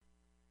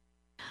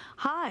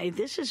Hi,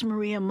 this is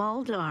Maria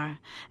Muldar,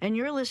 and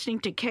you're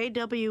listening to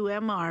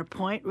KWMR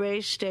Point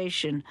Reyes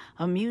Station,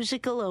 a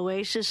musical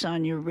oasis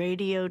on your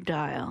radio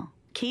dial.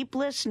 Keep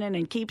listening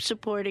and keep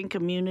supporting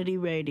community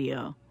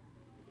radio.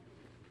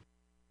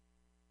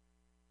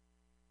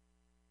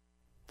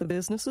 The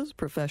businesses,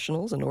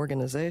 professionals, and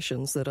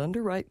organizations that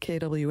underwrite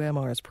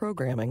KWMR's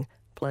programming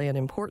play an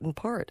important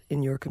part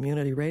in your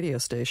community radio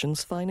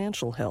station's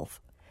financial health.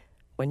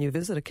 When you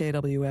visit a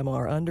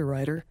KWMR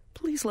underwriter,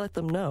 please let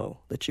them know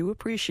that you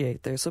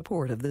appreciate their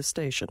support of this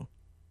station.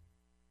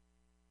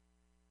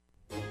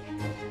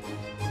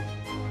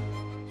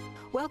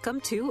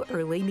 Welcome to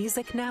Early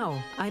Music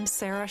Now. I'm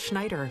Sarah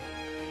Schneider.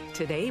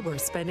 Today we're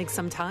spending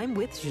some time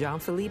with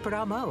Jean-Philippe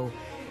Rameau,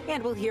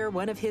 and we'll hear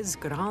one of his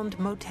grandes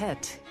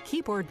motets,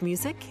 keyboard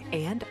music,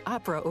 and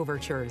opera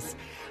overtures.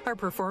 Our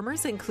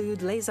performers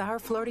include Les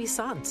Arts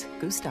Florissants,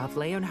 Gustave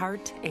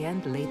Leonhardt,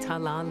 and Les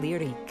Talents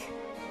Lyriques.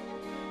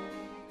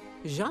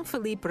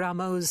 Jean-Philippe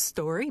Rameau's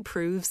story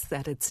proves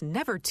that it's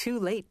never too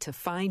late to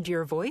find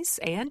your voice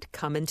and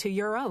come into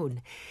your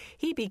own.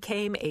 He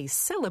became a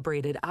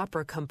celebrated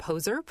opera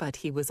composer, but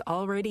he was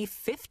already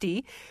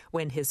 50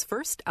 when his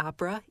first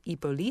opera,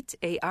 Hippolyte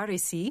et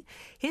Aricie,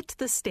 hit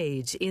the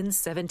stage in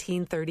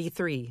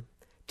 1733.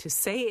 To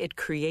say it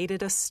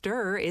created a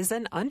stir is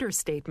an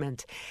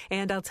understatement,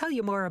 and I'll tell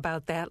you more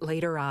about that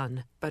later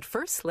on. But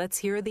first, let's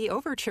hear the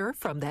overture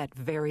from that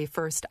very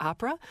first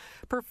opera,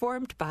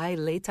 performed by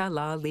Les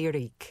Talents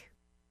Lyriques.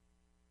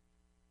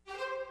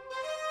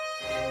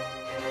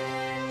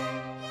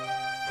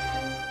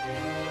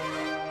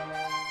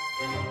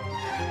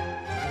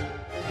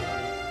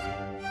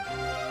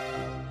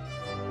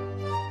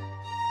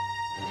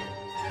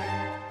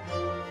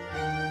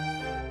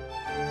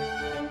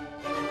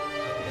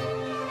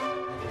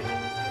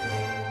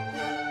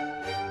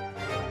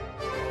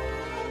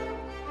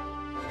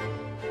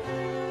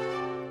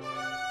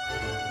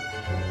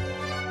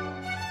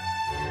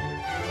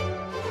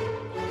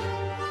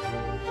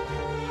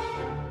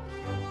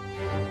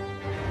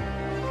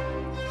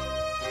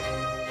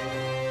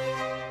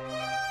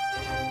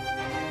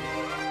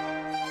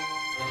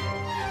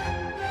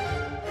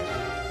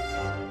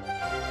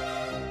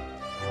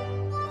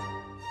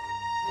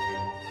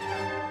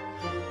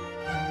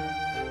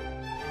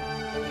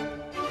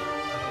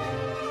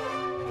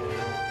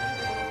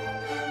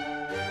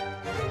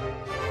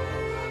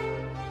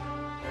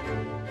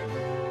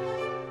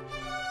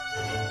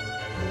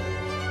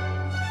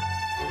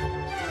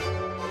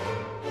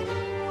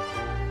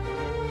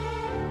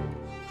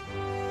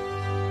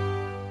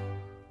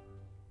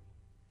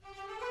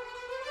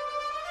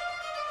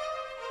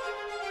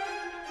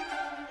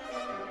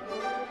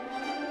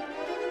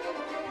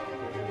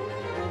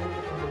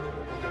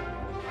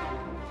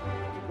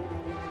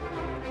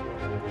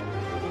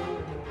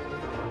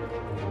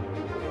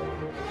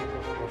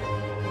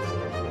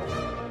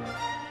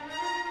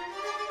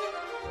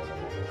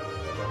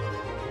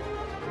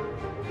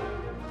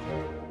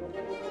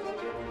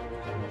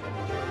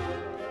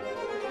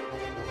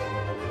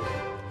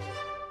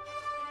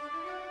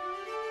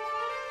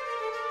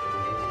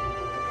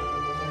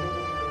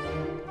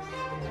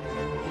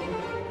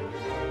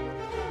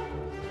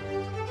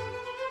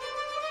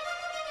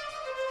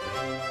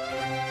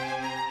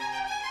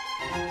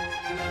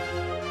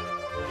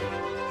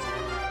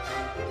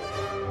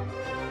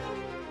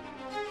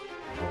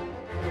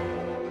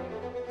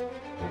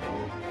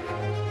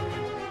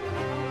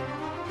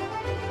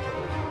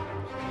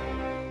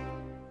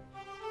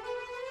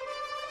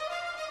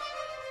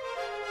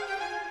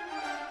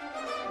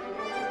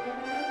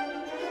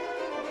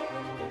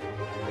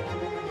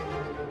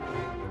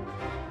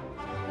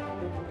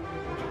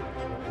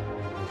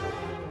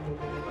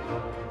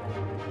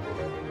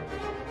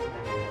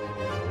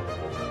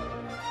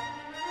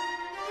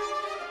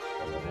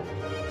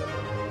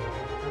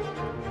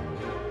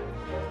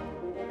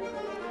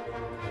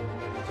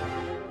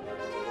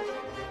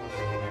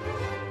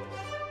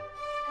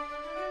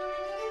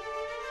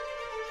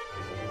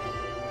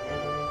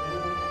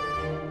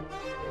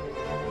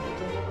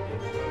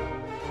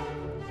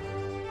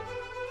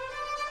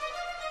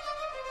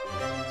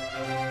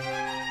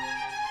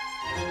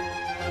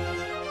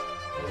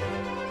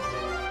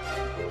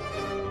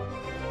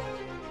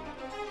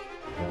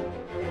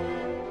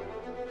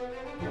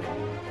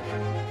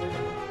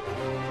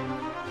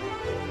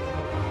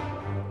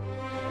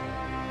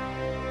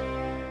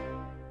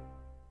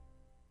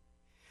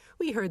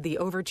 We heard the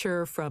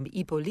overture from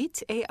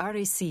Hippolyte et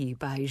Aricie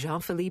by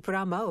Jean-Philippe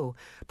Rameau,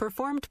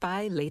 performed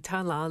by Les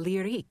Talents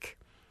Lyriques.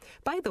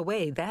 By the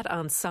way, that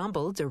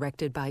ensemble,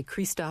 directed by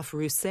Christophe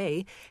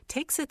Rousset,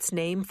 takes its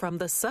name from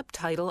the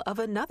subtitle of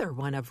another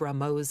one of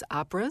Rameau's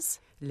operas,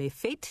 Les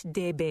Fêtes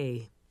des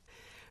Baies.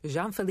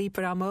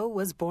 Jean-Philippe Rameau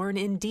was born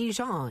in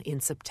Dijon in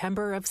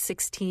September of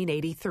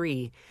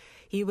 1683.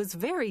 He was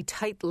very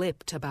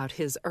tight-lipped about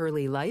his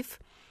early life.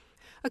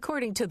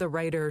 According to the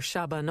writer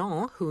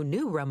Chabanon, who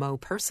knew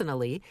Rameau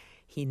personally,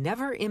 he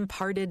never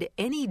imparted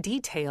any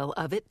detail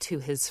of it to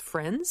his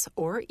friends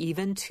or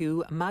even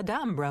to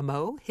Madame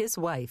Rameau, his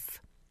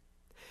wife.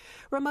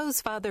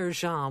 Rameau's father,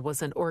 Jean,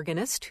 was an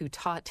organist who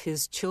taught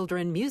his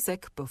children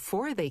music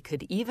before they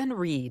could even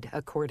read,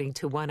 according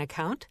to one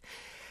account.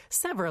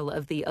 Several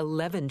of the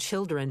 11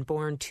 children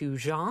born to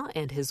Jean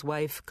and his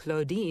wife,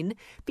 Claudine,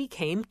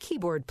 became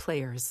keyboard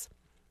players.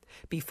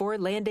 Before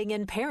landing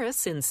in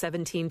Paris in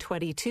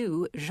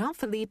 1722,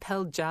 Jean-Philippe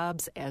held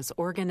jobs as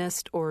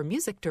organist or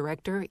music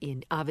director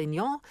in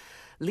Avignon,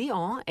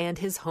 Lyon, and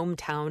his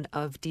hometown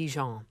of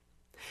Dijon.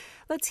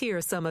 Let's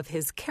hear some of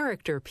his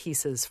character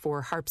pieces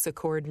for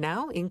harpsichord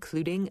now,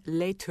 including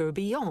Les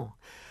Tourbillons.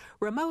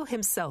 Rameau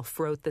himself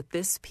wrote that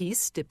this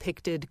piece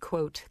depicted,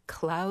 quote,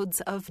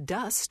 clouds of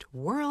dust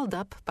whirled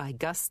up by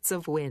gusts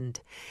of wind.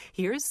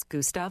 Here's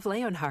Gustav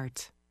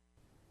Leonhardt.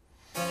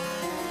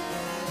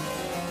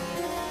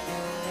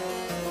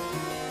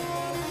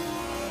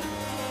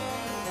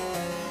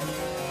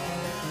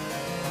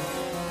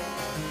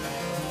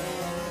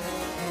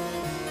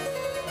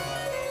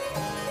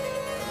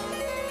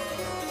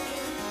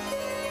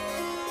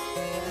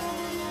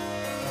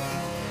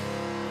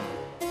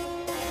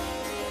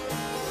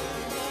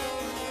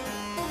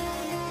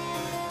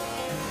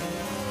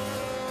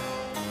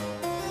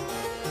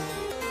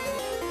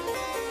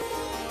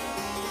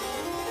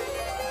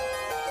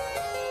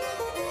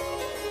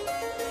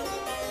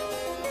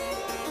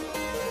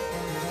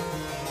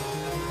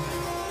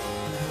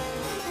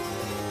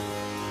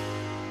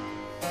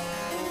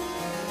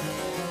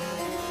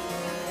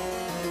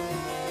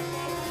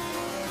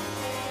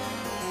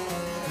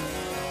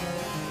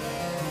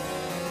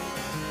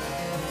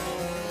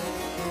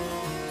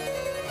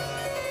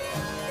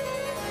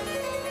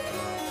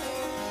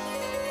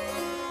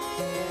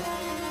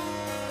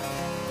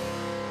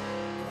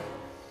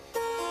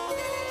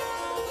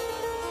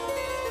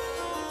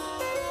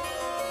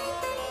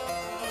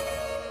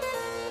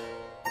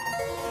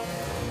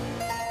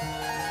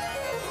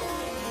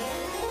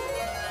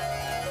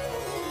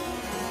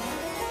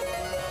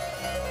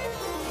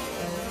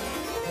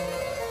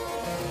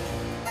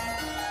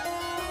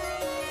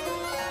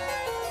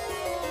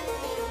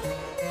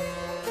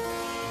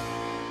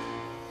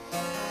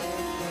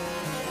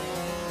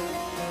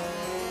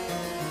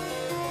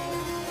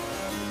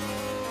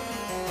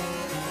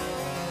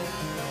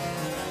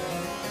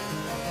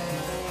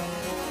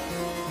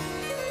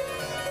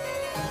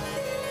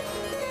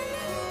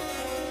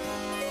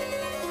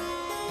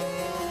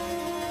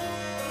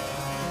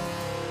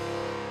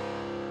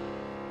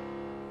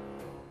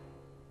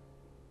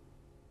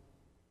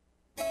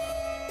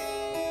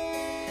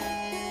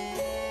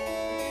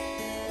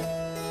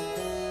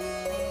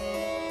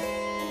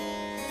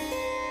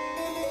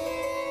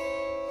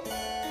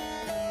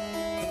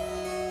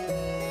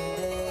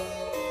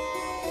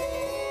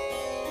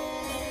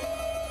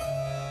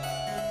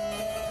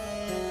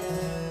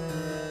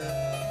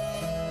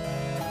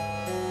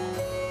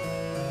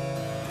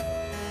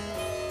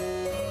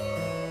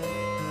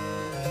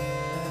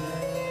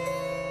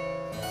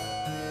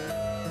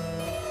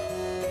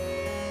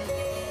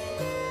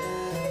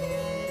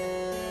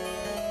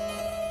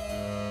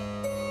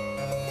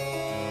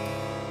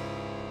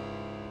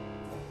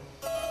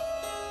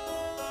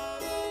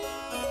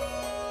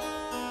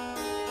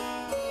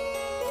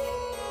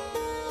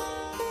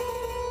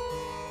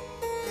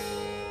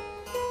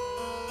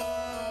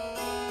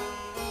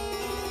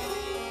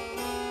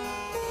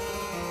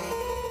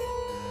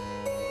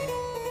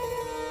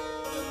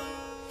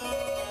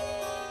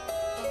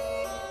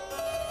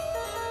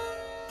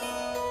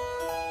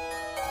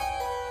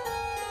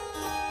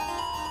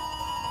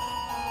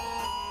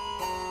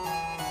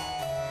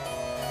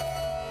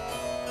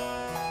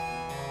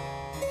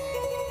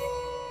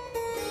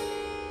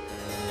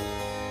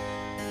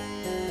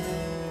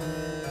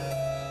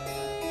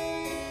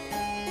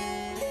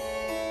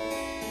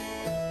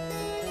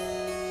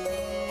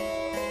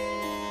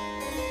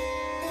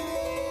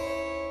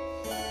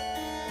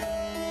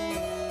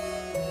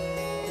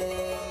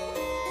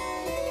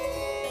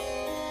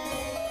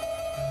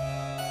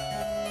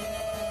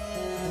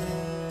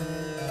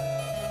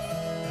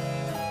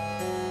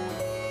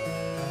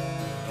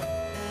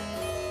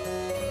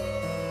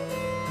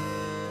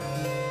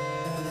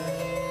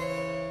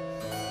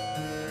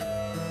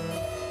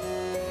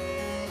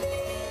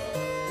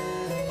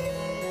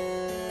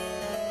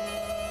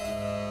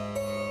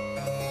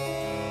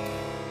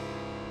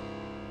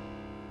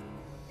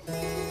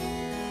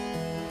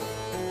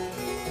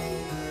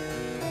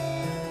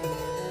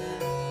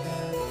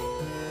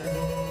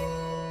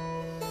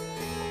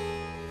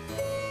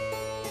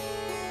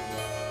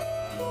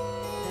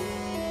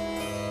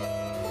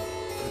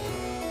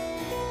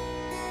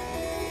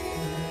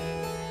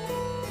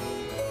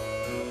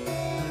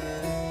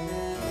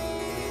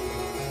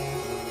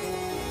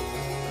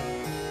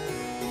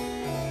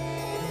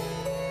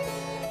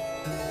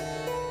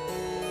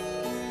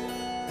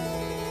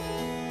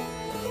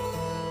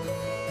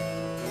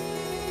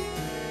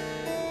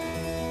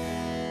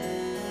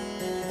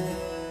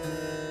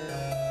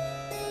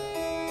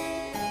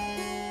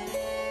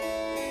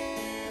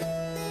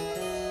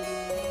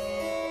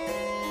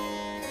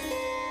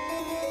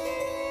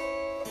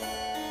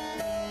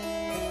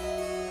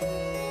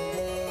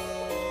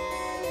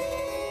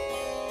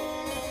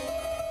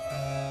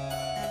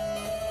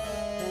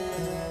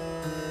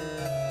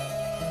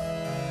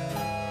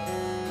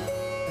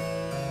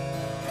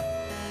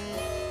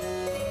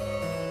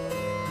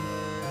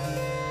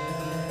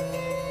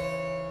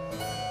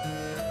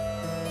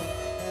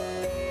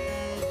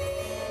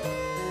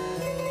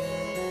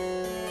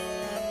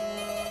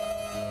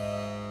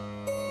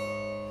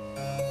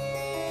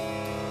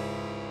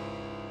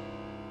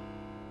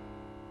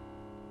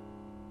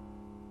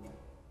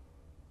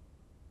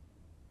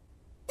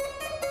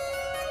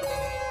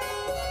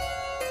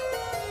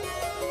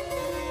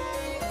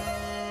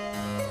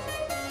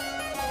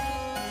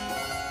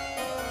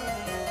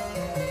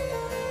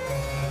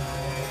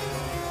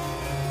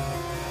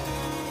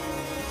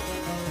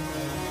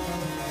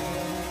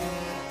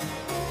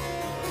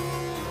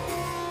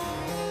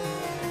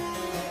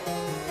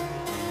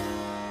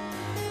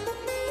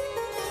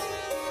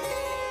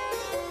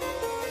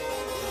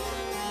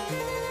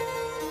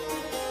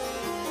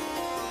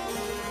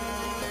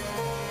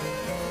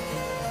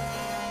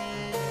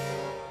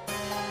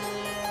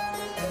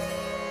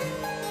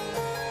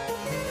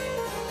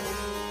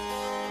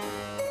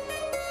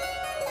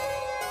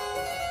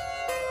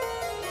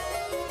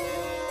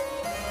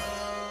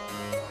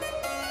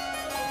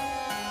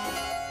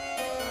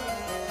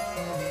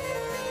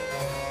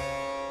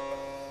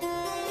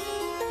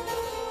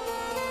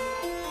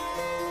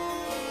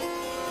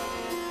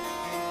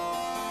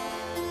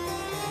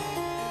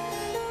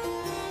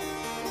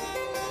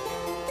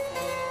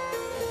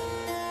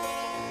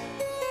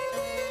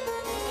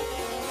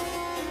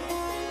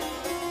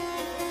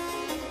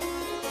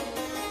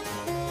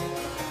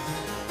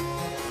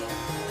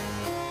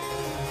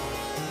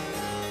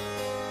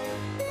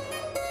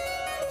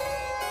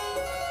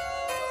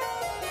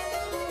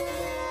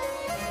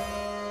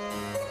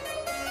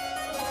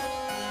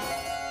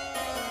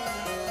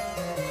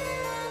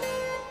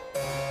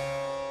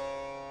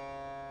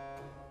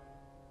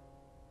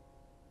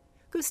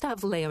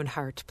 Gustav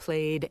Leonhardt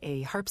played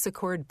a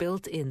harpsichord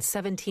built in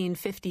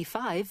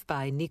 1755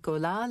 by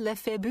Nicolas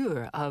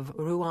Lefebvre of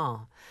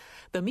Rouen.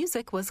 The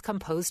music was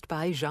composed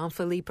by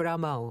Jean-Philippe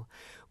Rameau.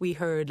 We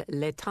heard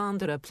Les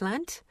Tendres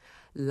Plantes,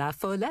 La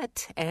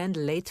Follette, and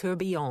Les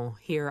Tourbillons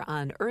here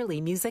on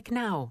Early Music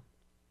Now.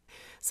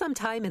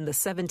 Sometime in the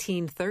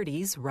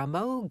 1730s,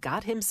 Rameau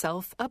got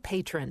himself a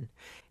patron.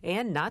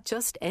 And not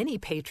just any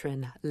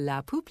patron.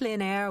 La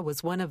Poupleinaire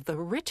was one of the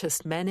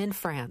richest men in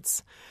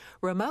France.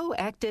 Rameau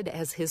acted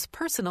as his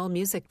personal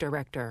music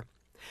director.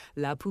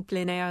 La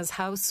Pouplinaire's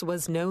house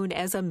was known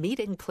as a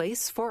meeting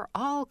place for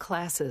all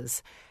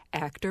classes.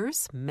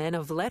 Actors, men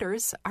of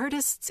letters,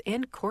 artists,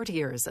 and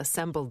courtiers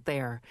assembled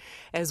there.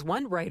 As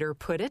one writer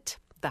put it,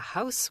 the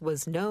house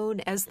was known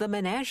as the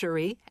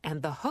menagerie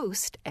and the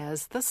host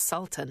as the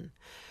sultan.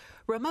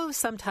 Rameau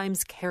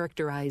sometimes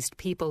characterized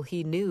people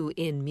he knew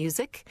in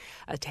music,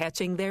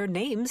 attaching their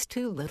names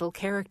to little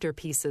character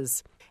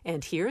pieces.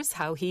 And here's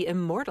how he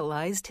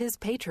immortalized his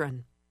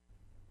patron.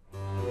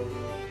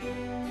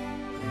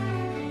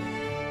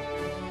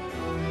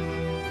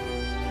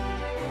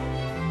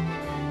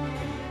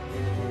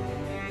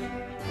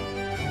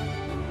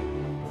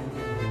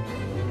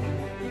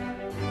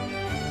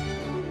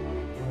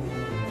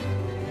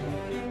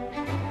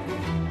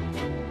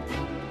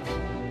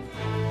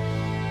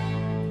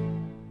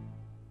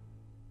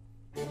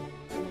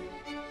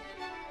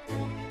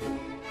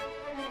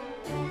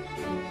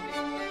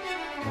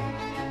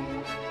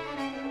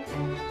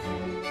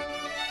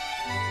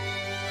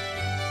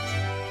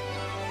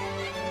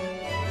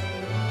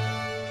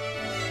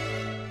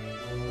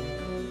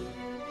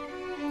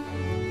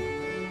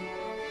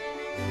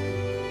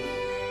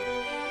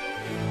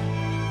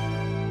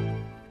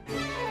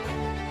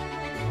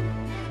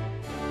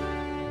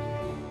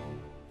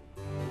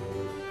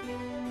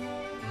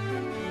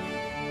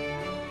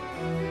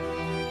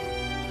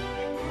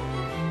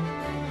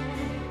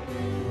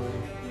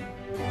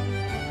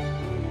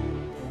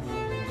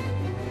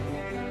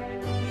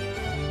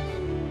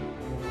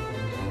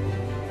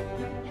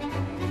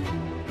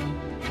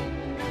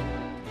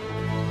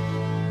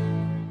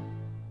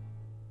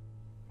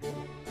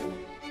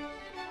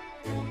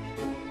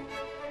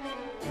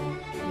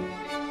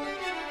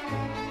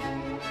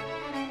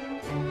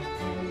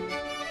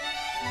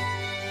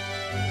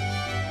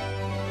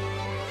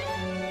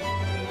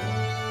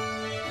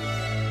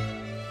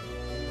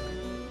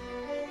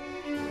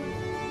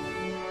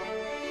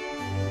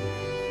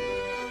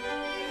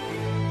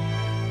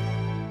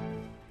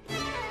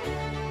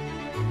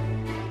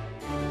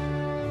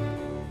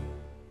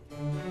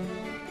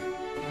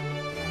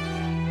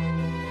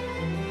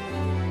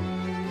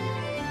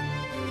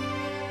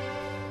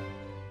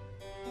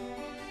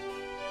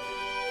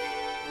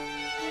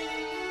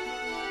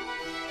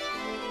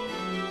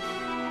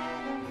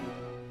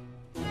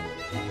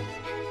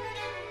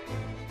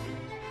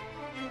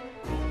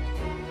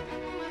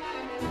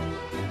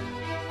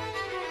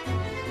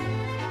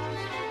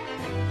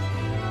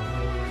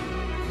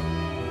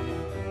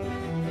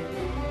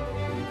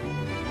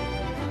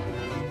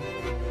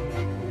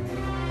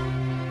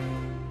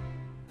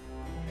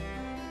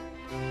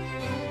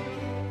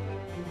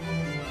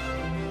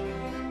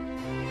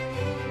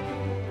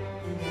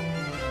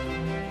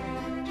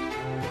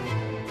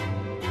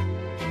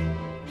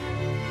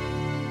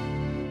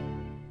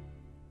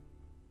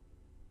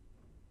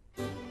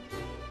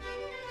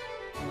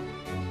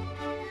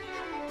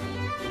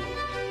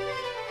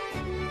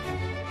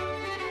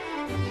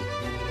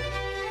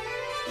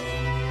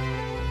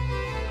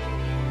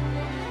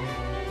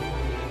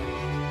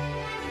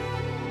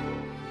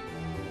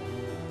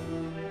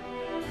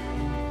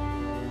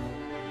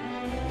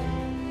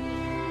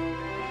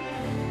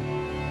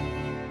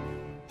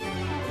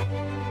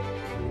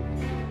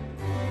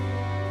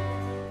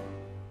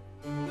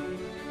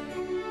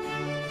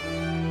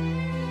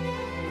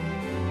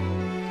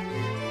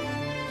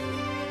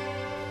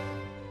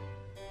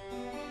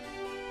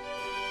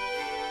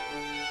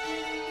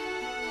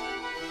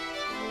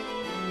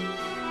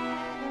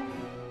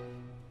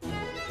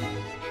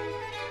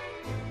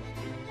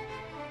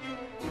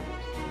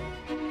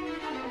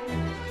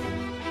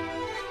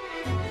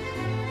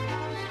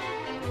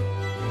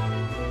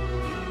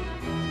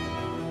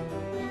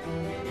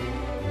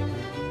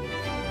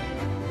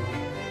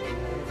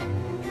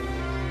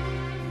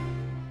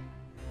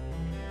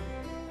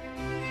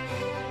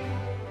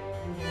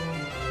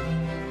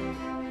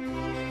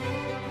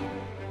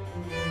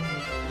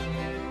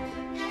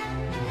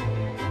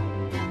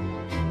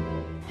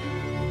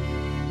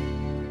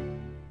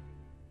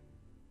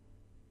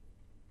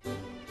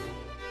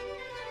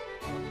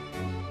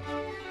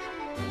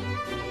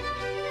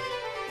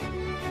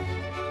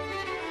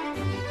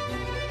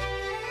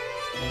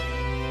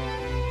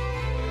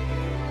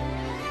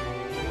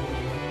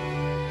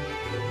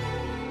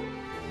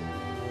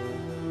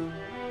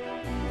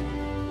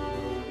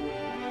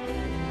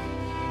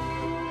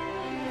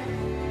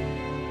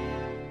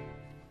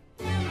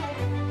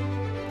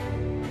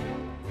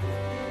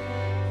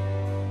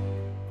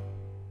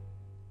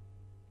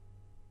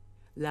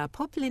 La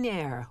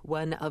Poplinière,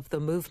 one of the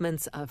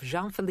movements of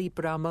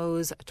Jean-Philippe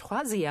Rameau's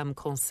Troisième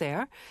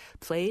Concert,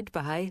 played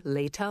by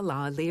Les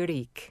Talents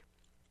Lyriques.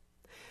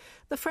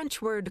 The French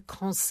word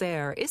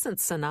concert isn't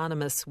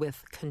synonymous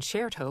with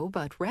concerto,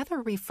 but rather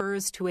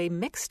refers to a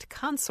mixed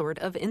consort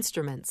of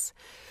instruments.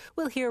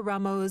 We'll hear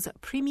Rameau's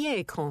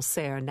Premier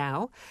Concert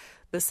now.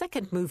 The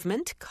second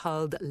movement,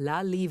 called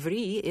La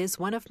Livrie, is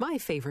one of my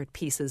favorite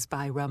pieces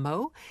by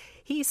Rameau.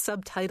 He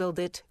subtitled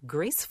it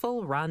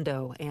Graceful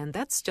Rondo, and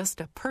that's just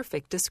a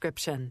perfect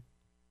description.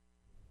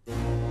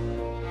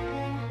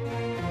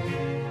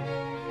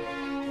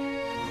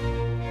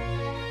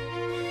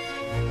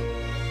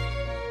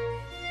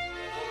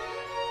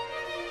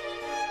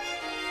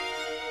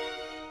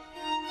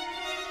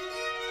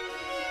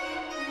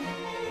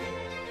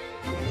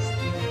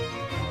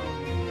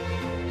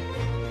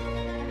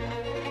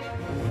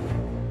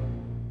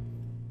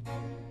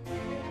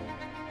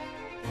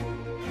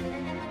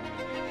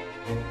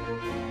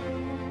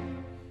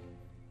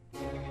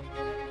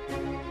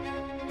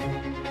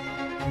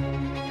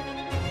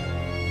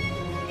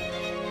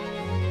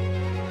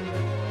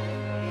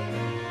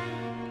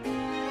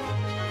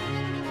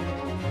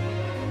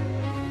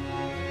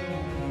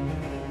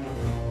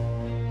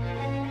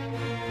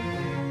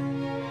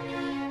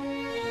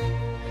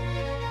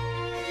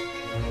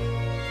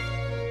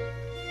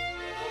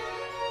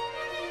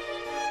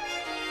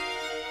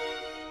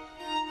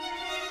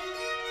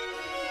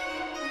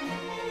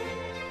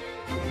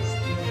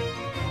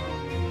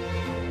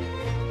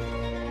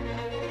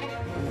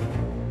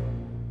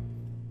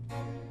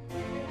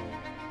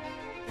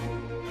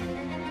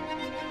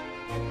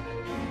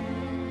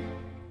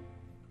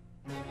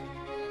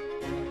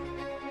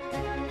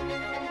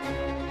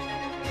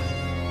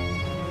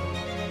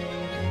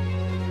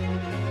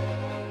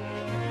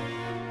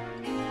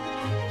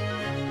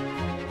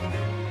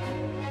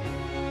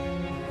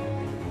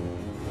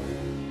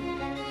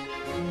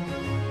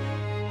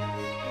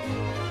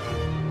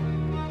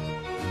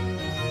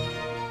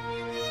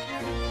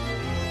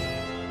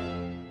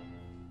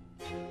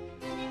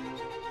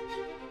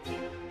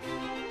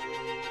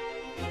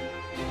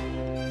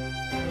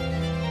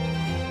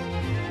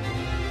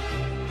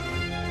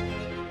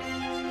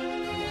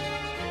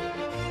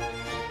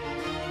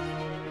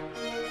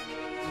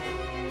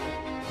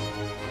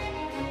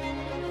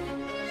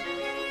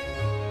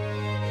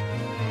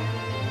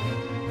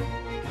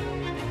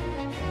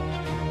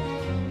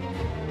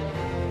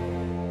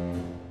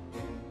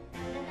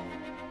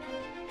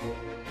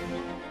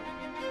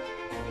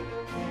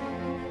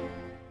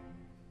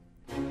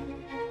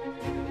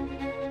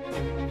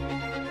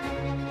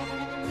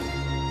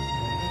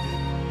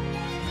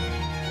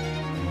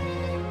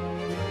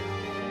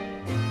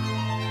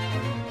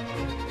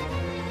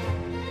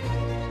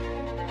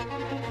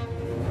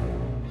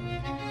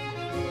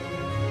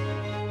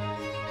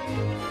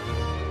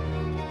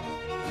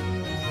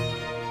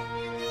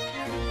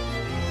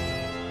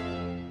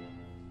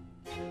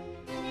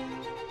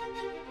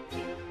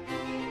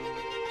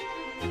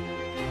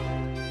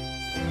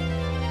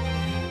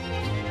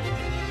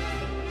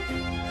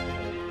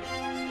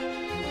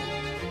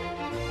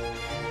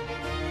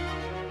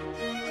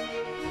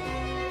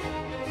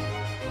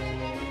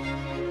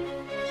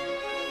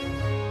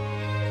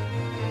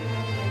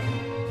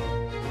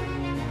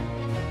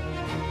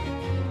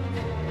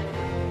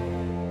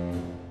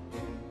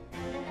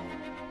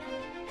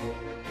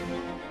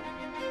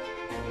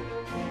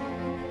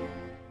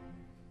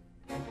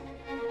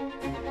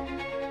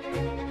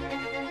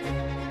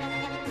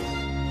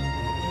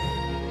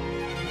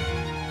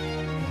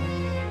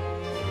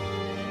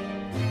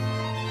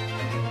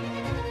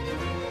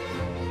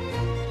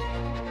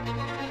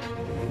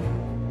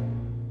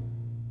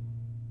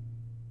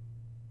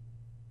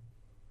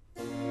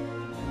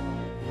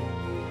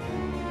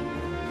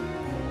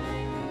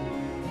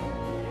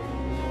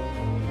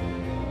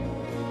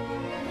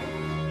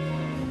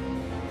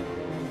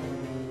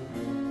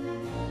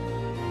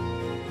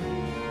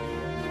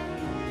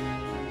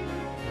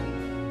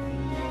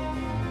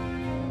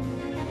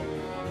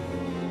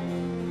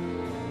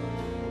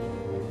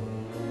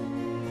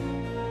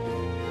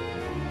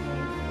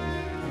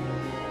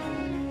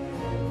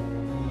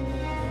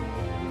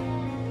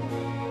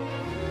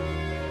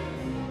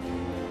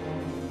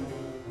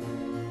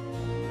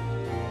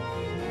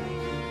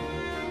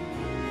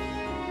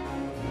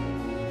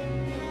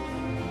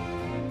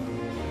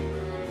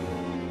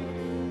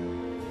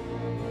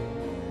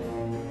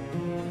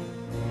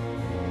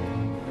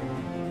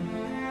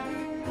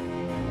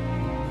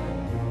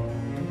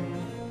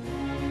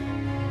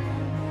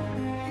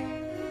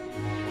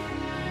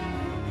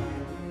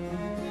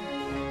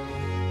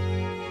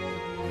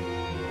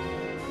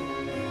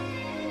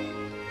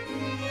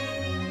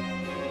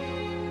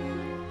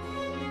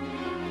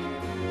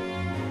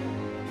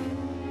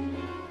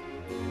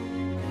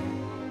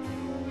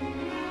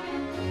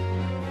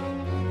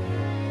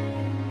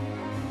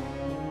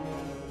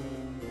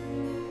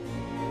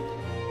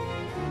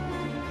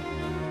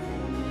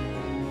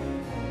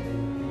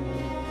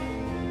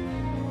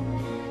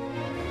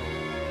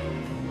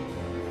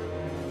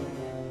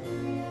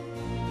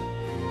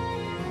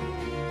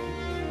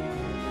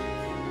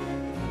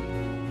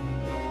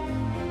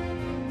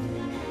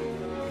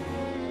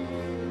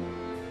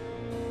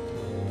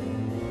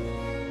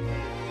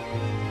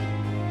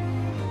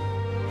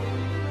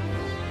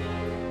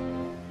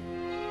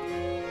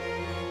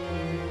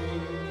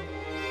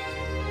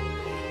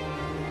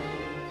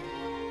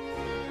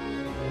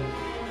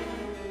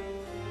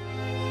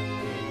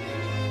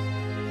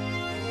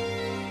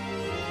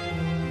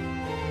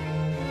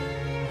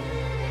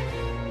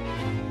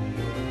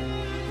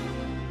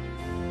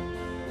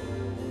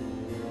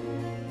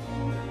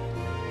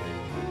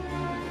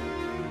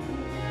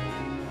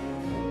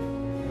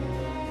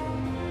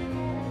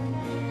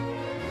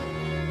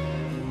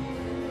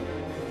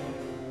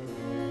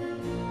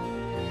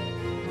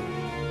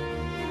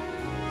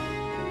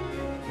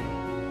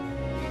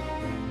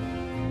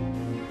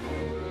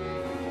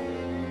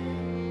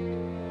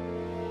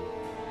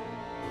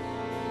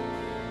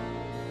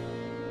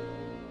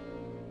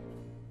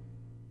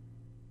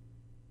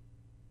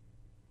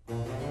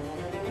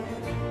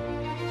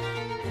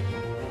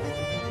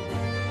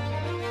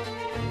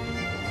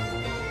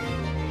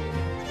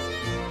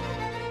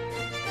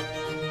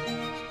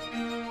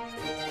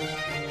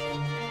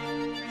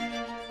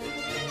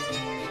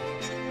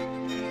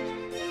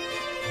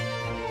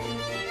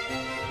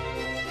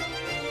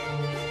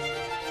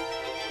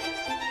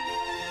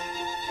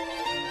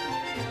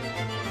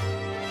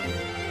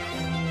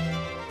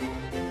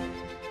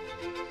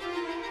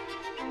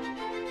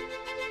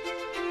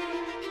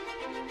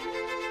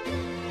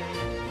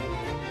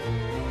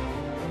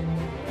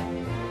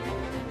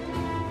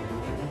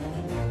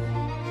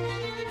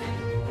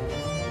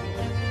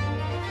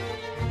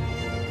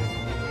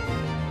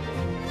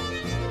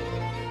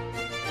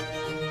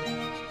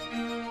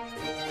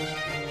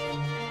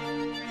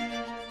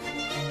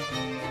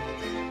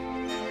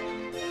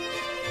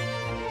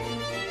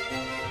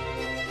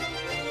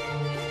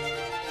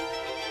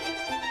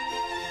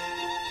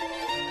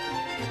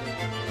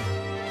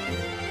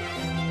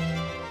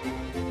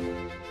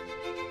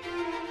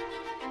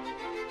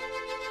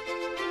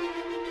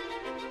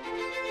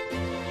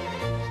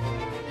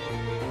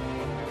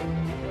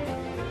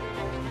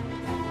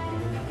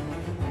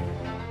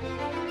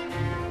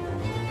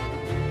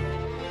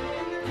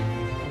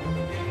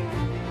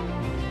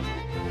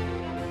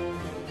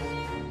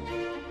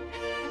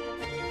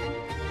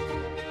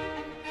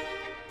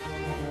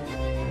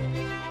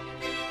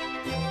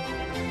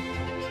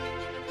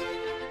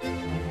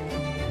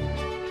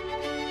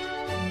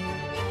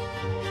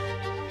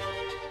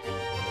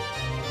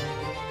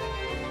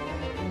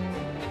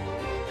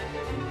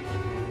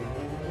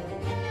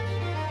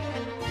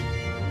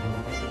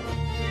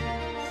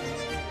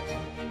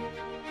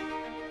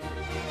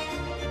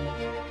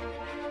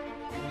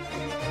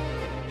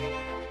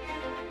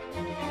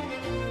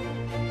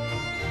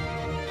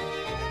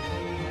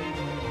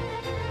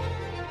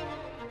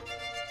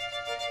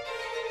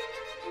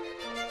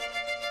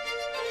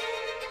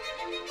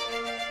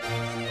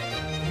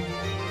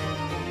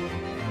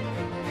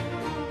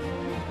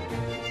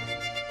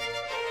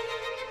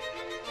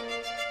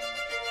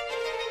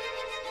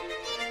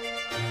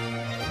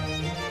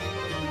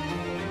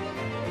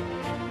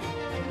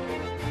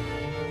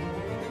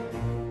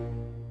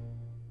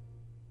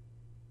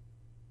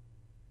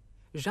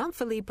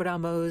 Jean-Philippe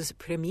Rameau's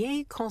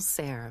Premier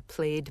Concert,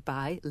 played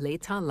by Les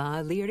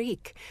Talents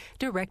Lyriques,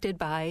 directed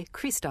by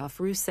Christophe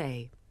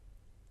Rousset.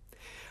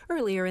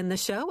 Earlier in the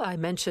show, I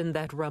mentioned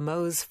that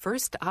Rameau's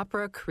first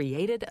opera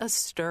created a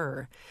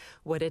stir.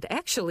 What it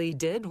actually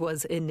did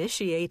was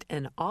initiate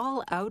an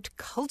all-out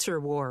culture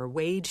war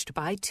waged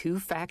by two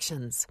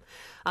factions.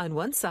 On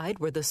one side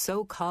were the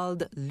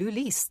so-called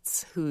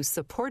Lullistes, who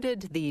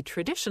supported the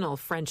traditional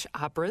French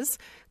operas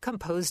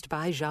composed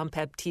by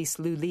Jean-Baptiste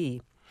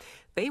Lully.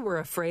 They were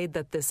afraid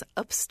that this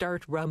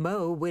upstart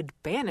Rameau would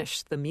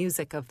banish the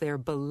music of their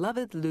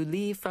beloved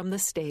Lully from the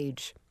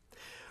stage.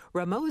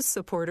 Rameau's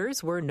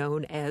supporters were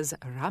known as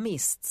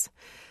Ramistes.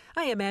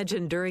 I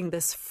imagine during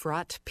this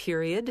fraught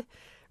period,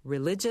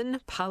 religion,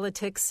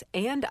 politics,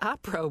 and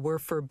opera were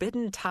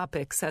forbidden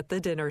topics at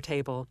the dinner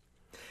table.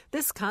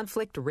 This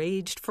conflict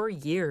raged for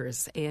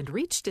years and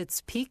reached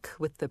its peak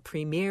with the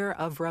premiere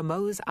of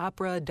Rameau's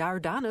opera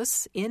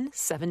Dardanus in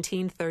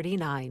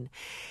 1739.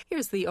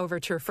 Here's the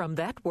overture from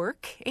that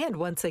work, and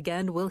once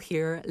again we'll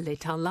hear Les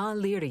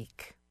Talents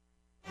Lyriques.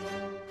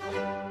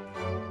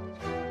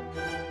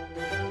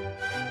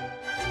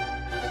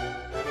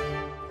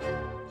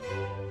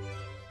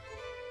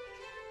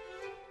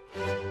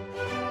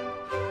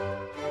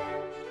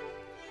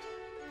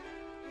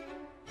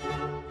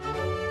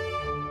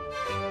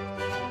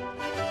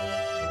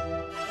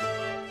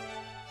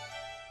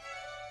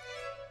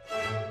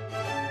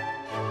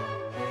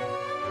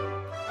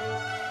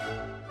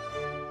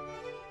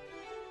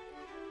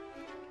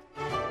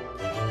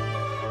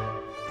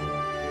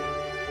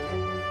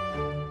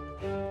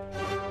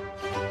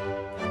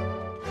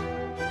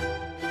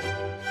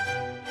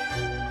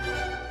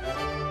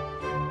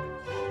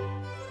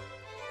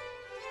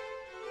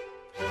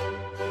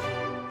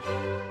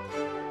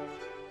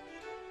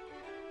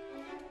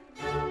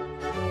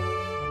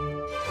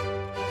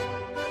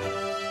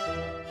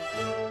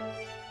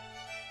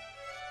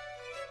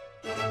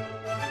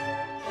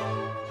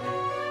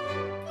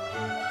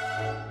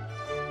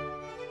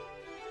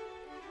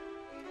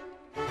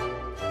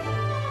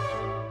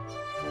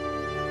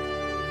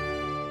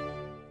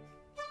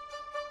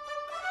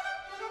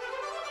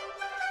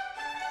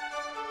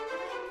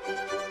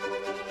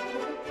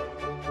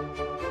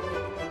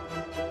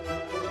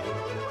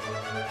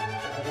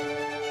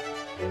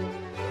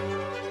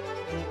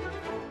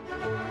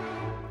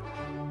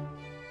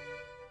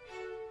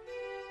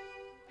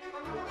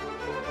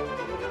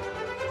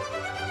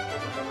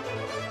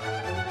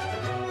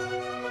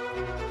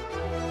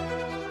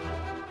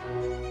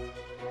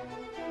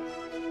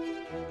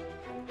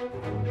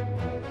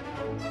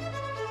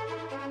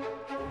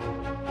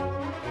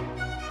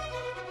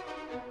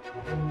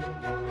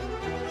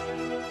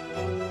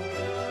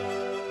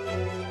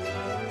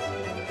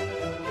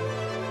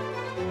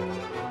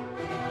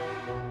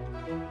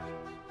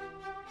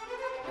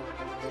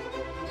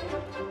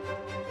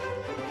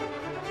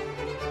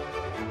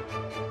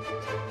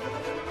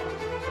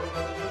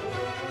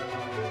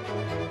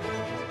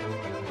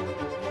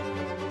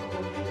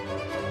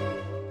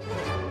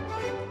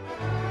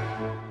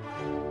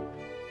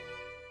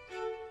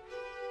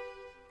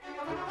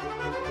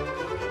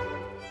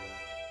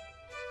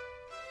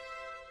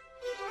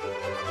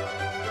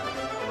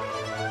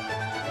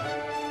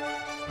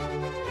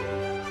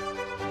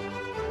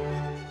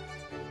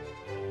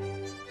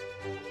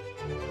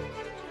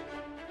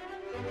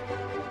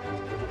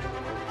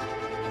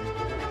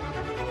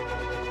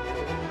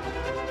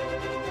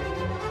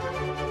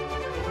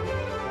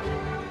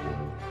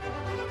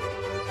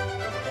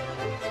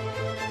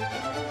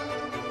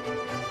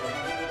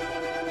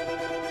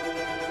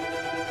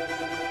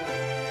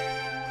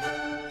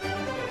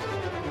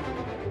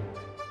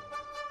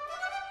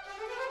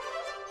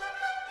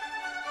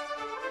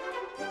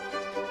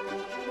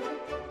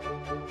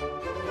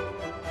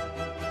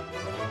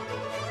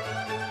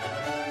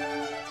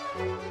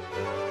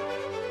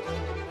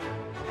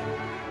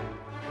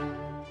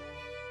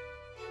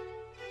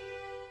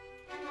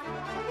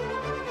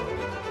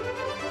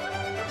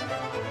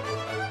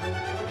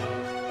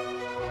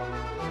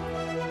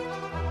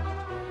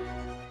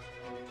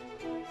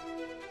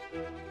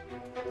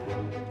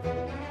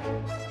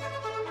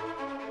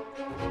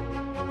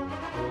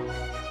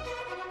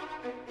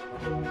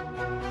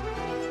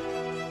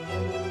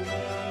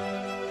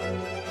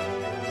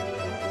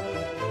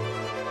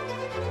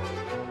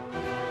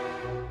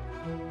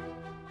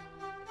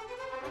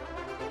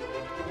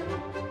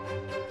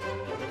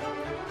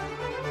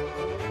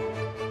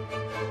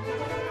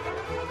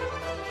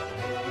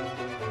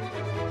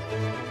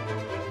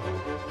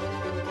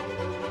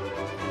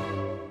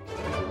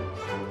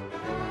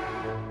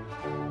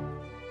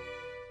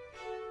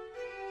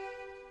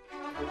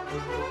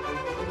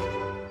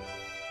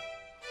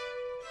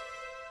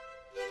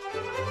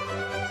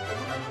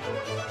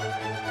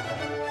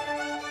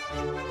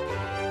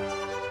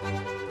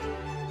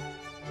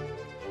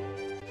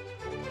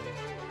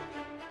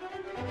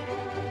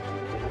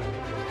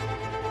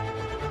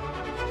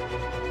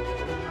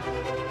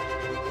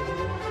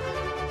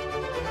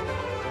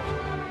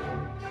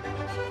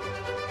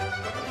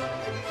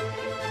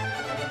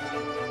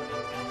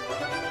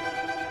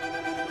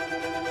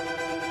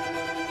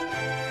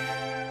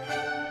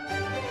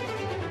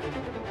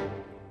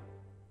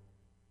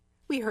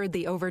 We heard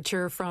the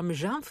overture from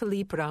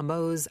Jean-Philippe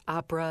Rameau's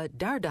opera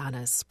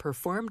Dardanus,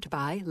 performed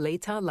by Les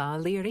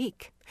Talents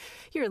Lyriques.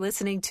 You're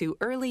listening to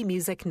Early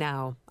Music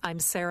Now. I'm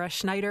Sarah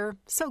Schneider.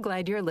 So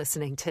glad you're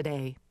listening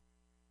today.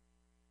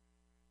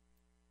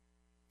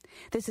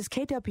 This is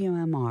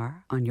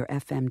KWMR on your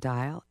FM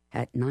dial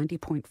at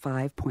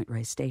 90.5 Point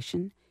Reyes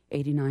Station,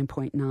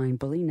 89.9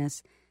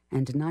 Bolinas,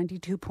 and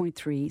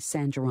 92.3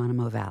 San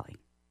Geronimo Valley.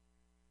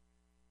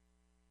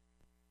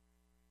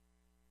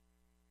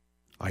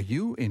 Are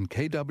you in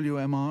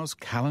KWMR's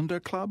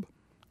Calendar Club?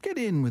 Get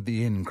in with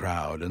the in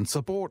crowd and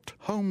support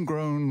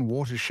homegrown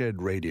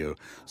watershed radio,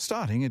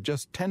 starting at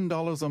just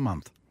 $10 a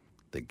month.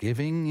 The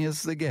giving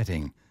is the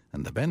getting,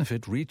 and the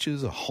benefit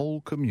reaches a whole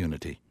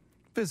community.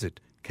 Visit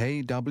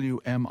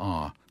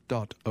kwmr.org.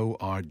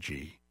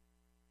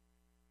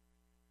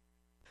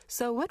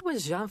 So what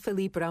was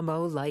Jean-Philippe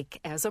Rameau like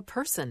as a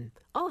person?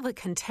 All the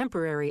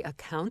contemporary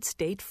accounts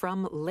date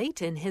from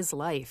late in his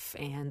life,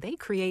 and they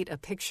create a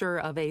picture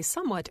of a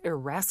somewhat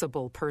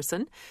irascible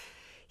person.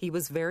 He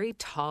was very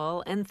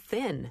tall and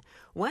thin.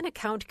 One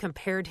account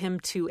compared him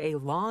to a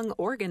long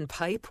organ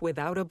pipe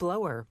without a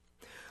blower.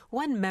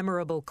 One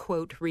memorable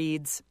quote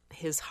reads,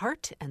 "His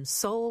heart and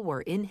soul were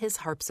in his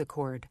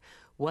harpsichord.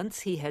 Once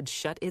he had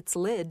shut its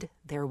lid,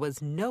 there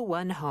was no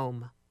one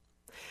home."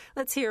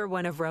 Let's hear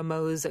one of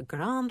Rameau's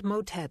grandes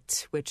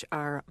motets, which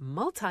are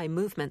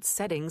multi-movement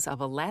settings of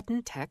a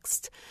Latin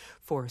text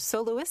for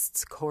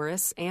soloists,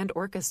 chorus, and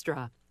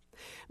orchestra.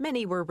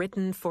 Many were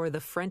written for the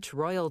French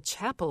Royal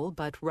Chapel,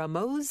 but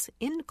Rameau's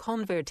In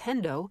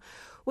Convertendo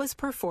was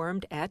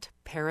performed at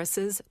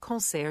Paris's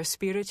Concert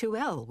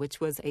Spirituel, which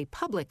was a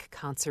public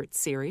concert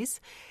series,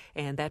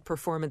 and that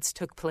performance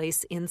took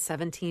place in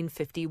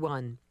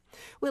 1751.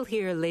 We'll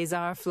hear Les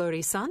Arts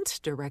Florissants,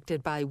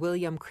 directed by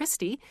William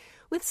Christie,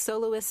 with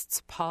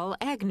soloists Paul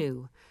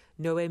Agnew,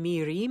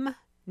 Noémie Riem,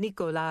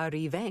 Nicolas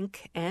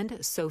Rivenc,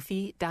 and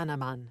Sophie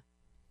Danaman.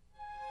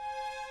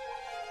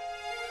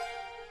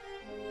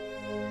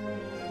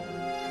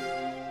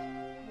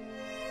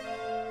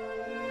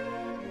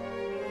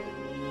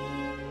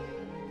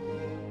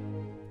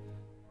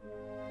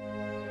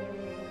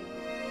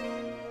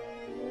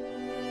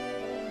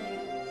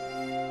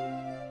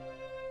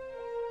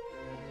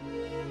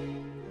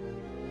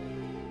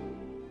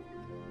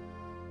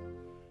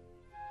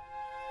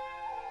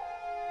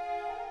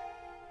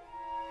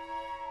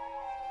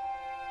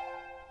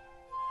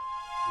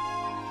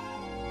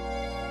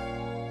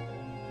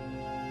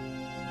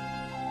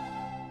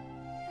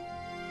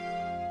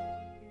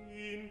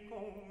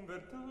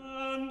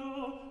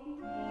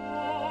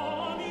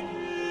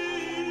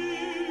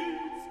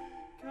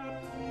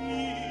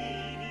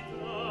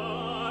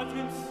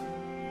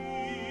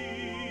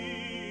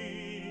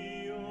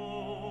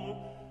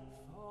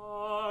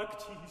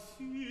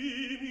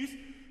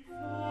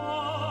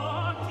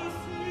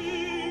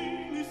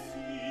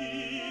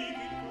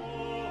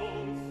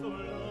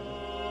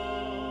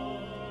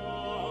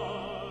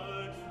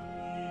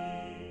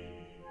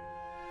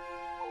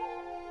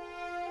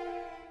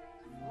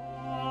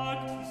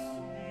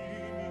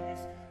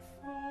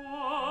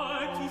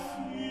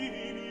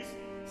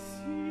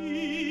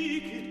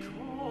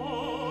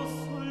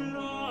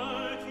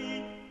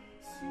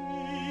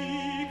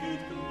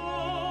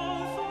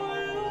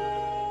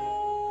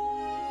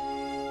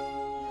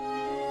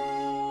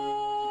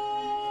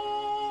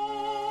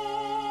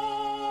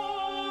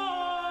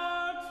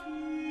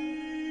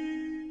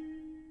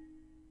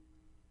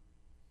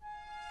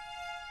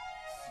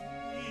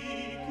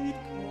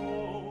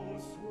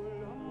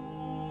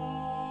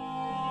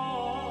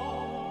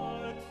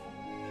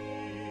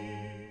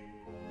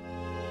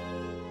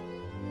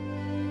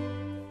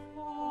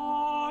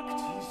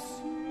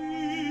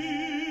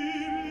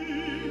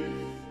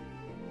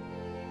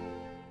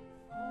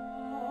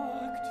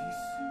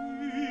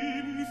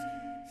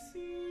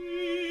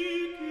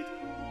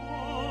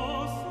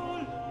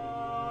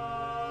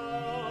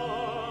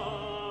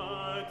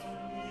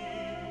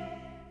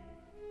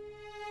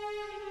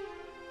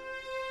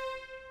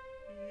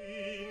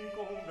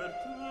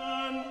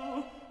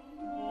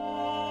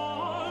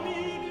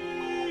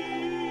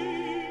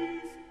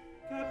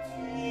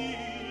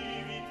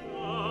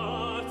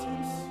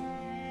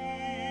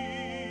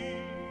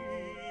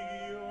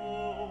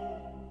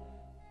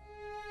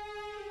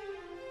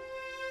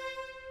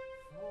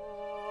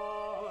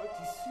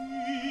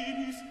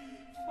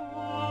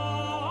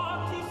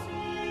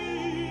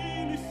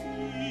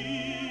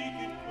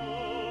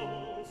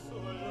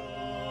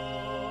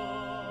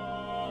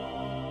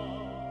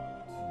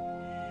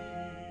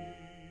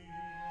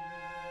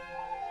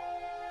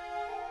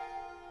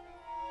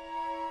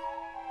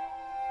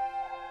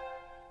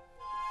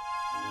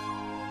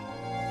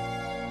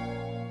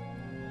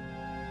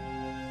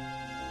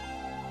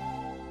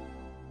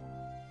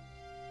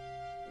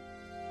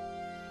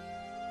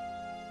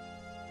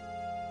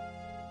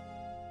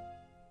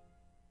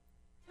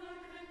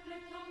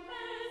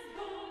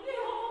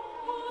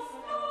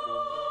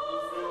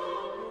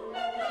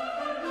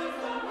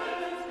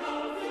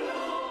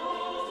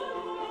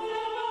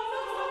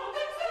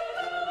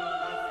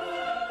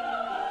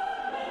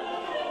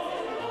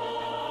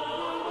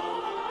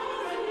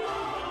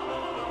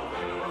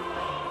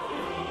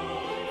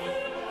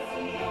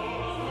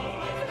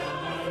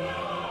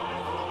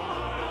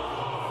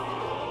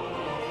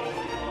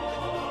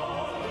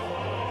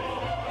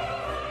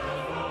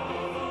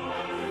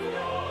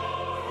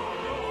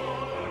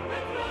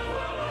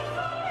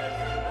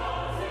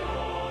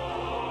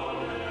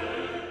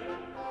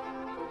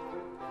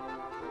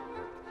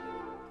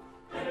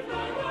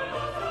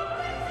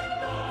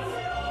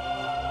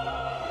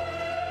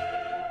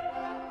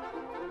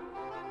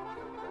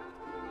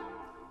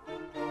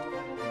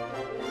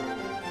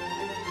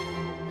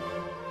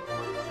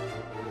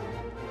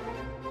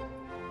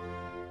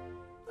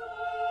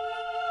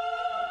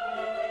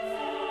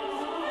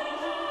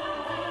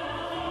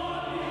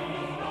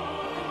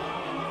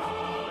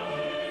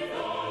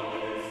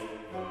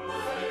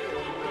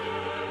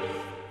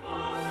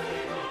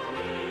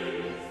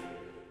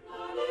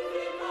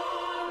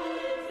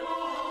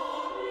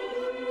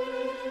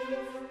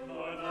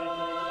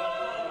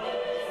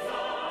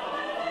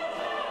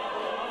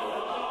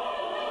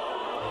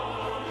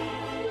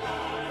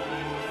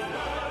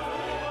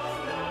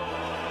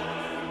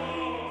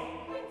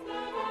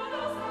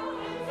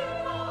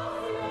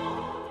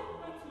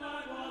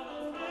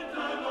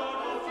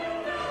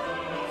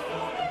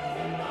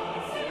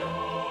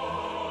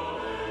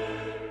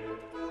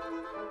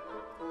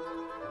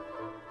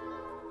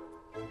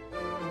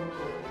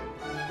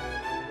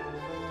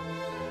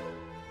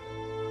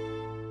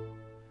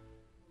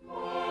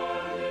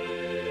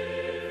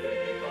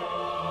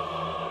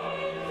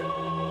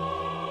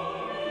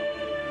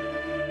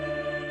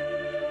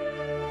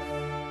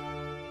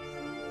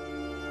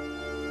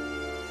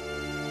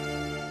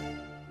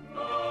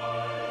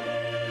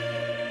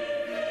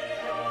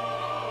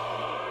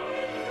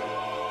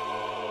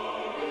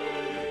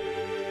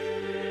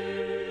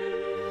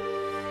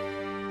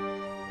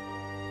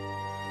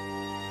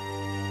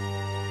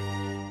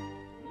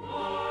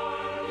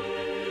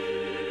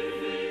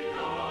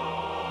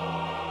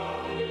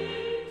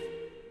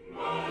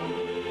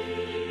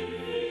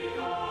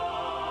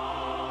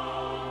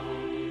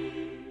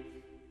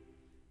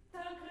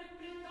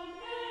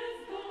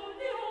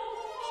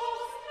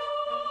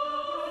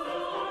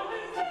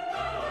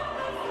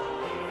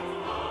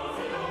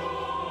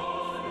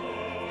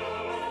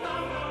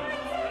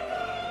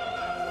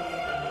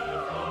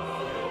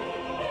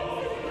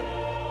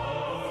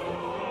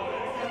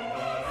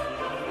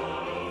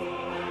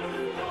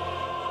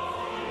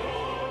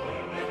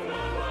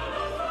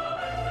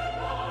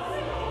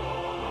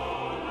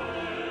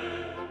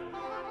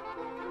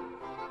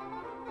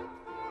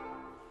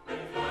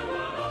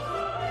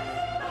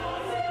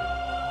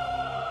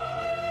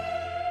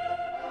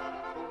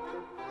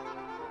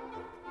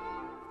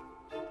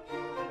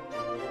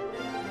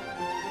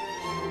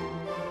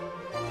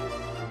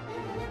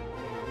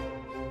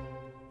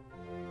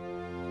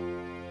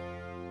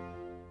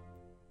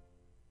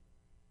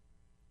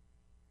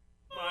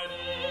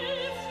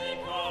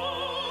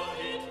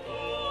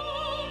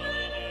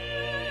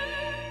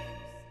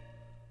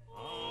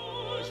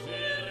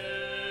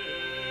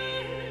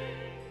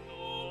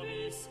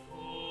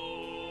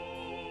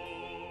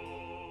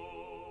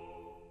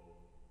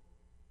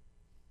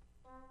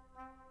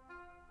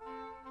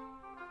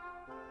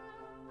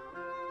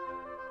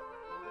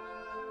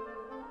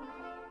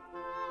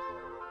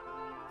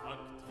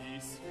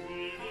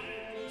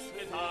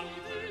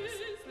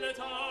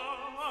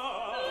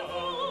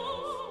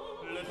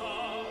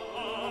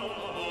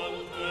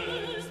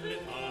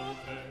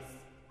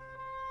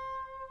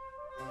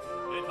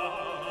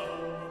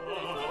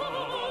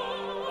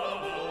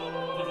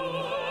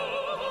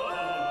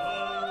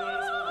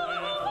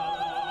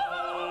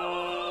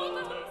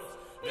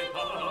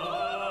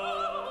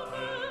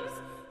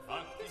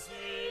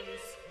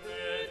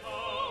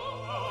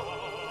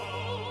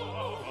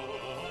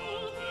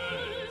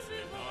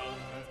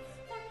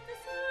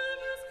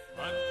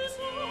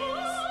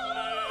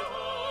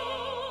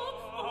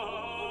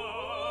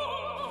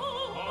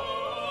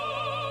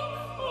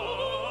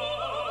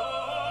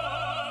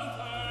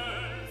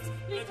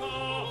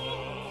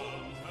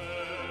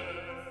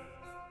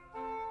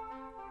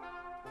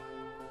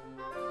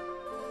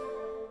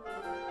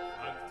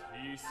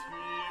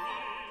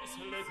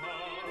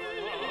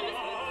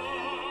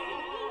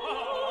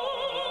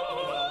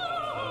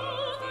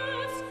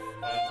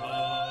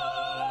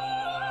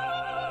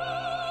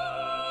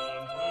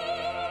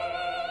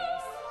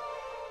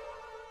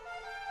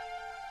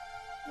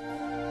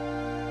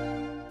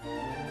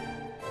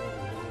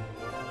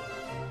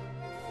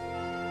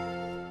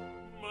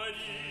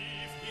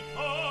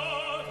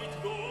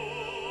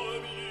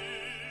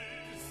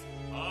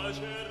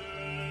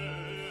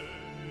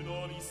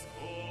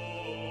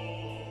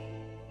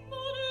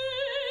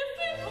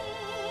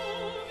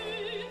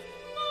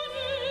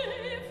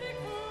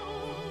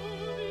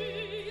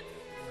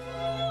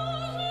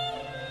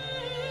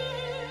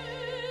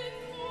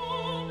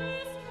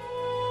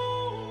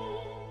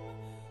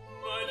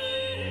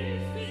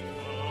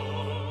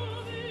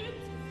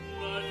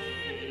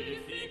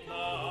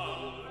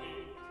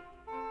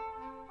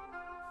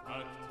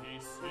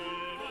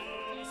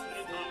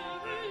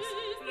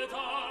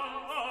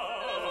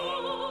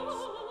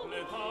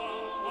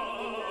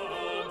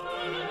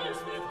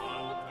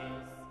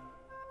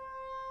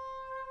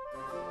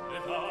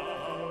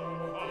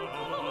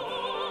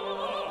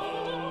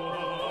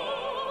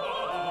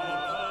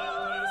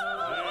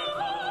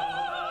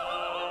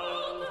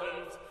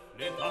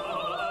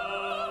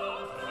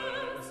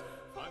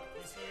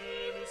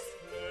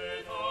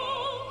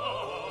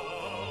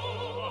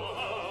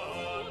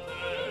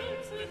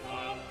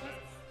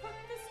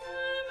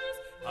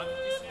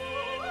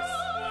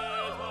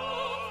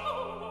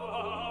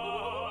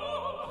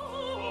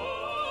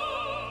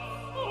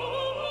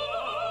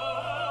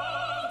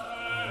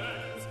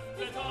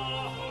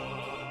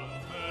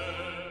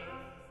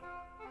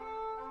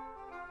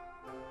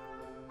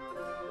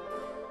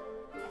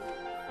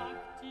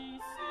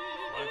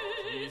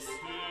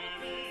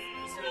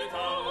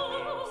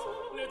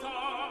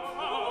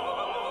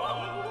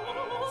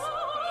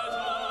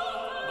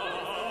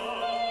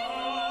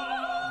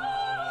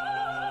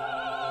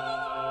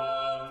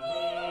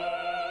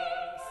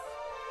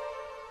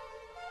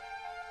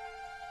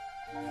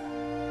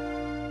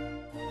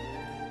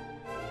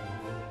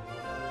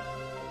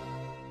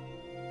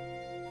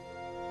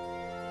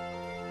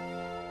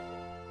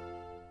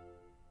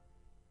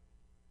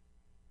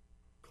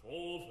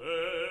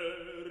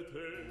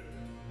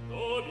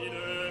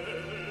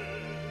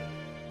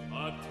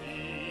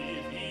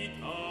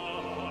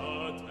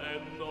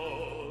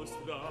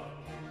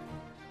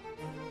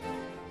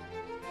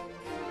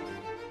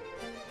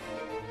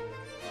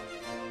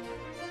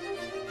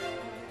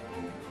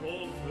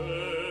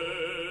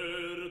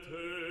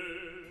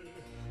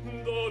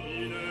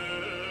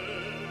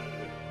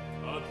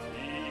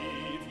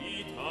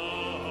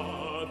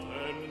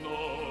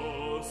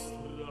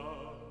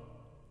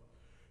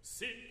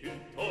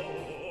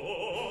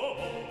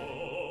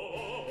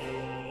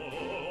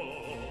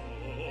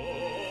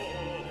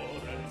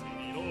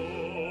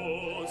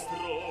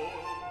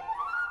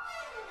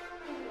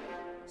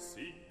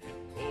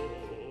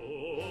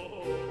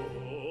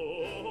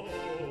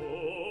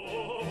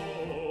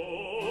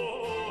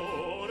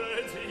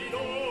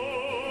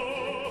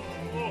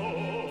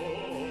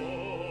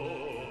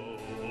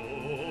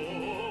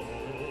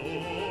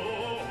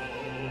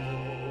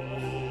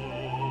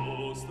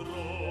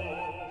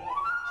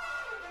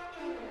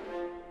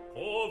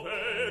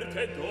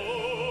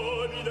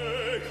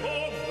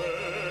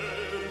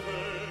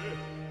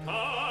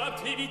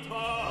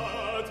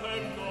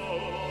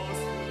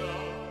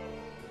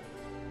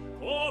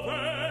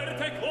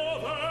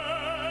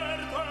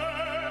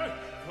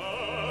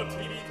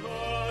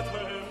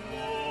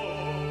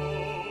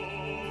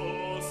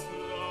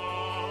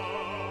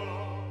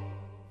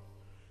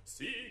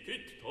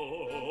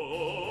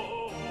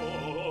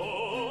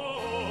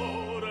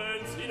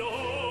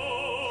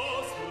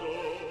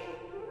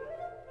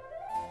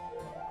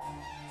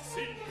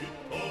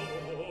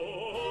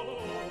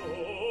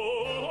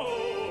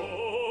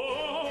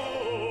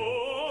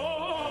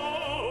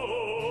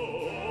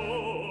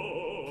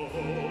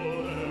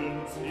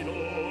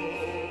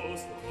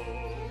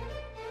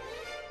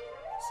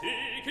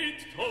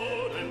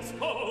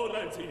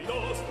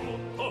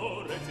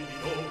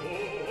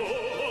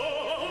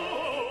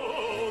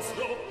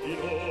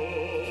 Nostro,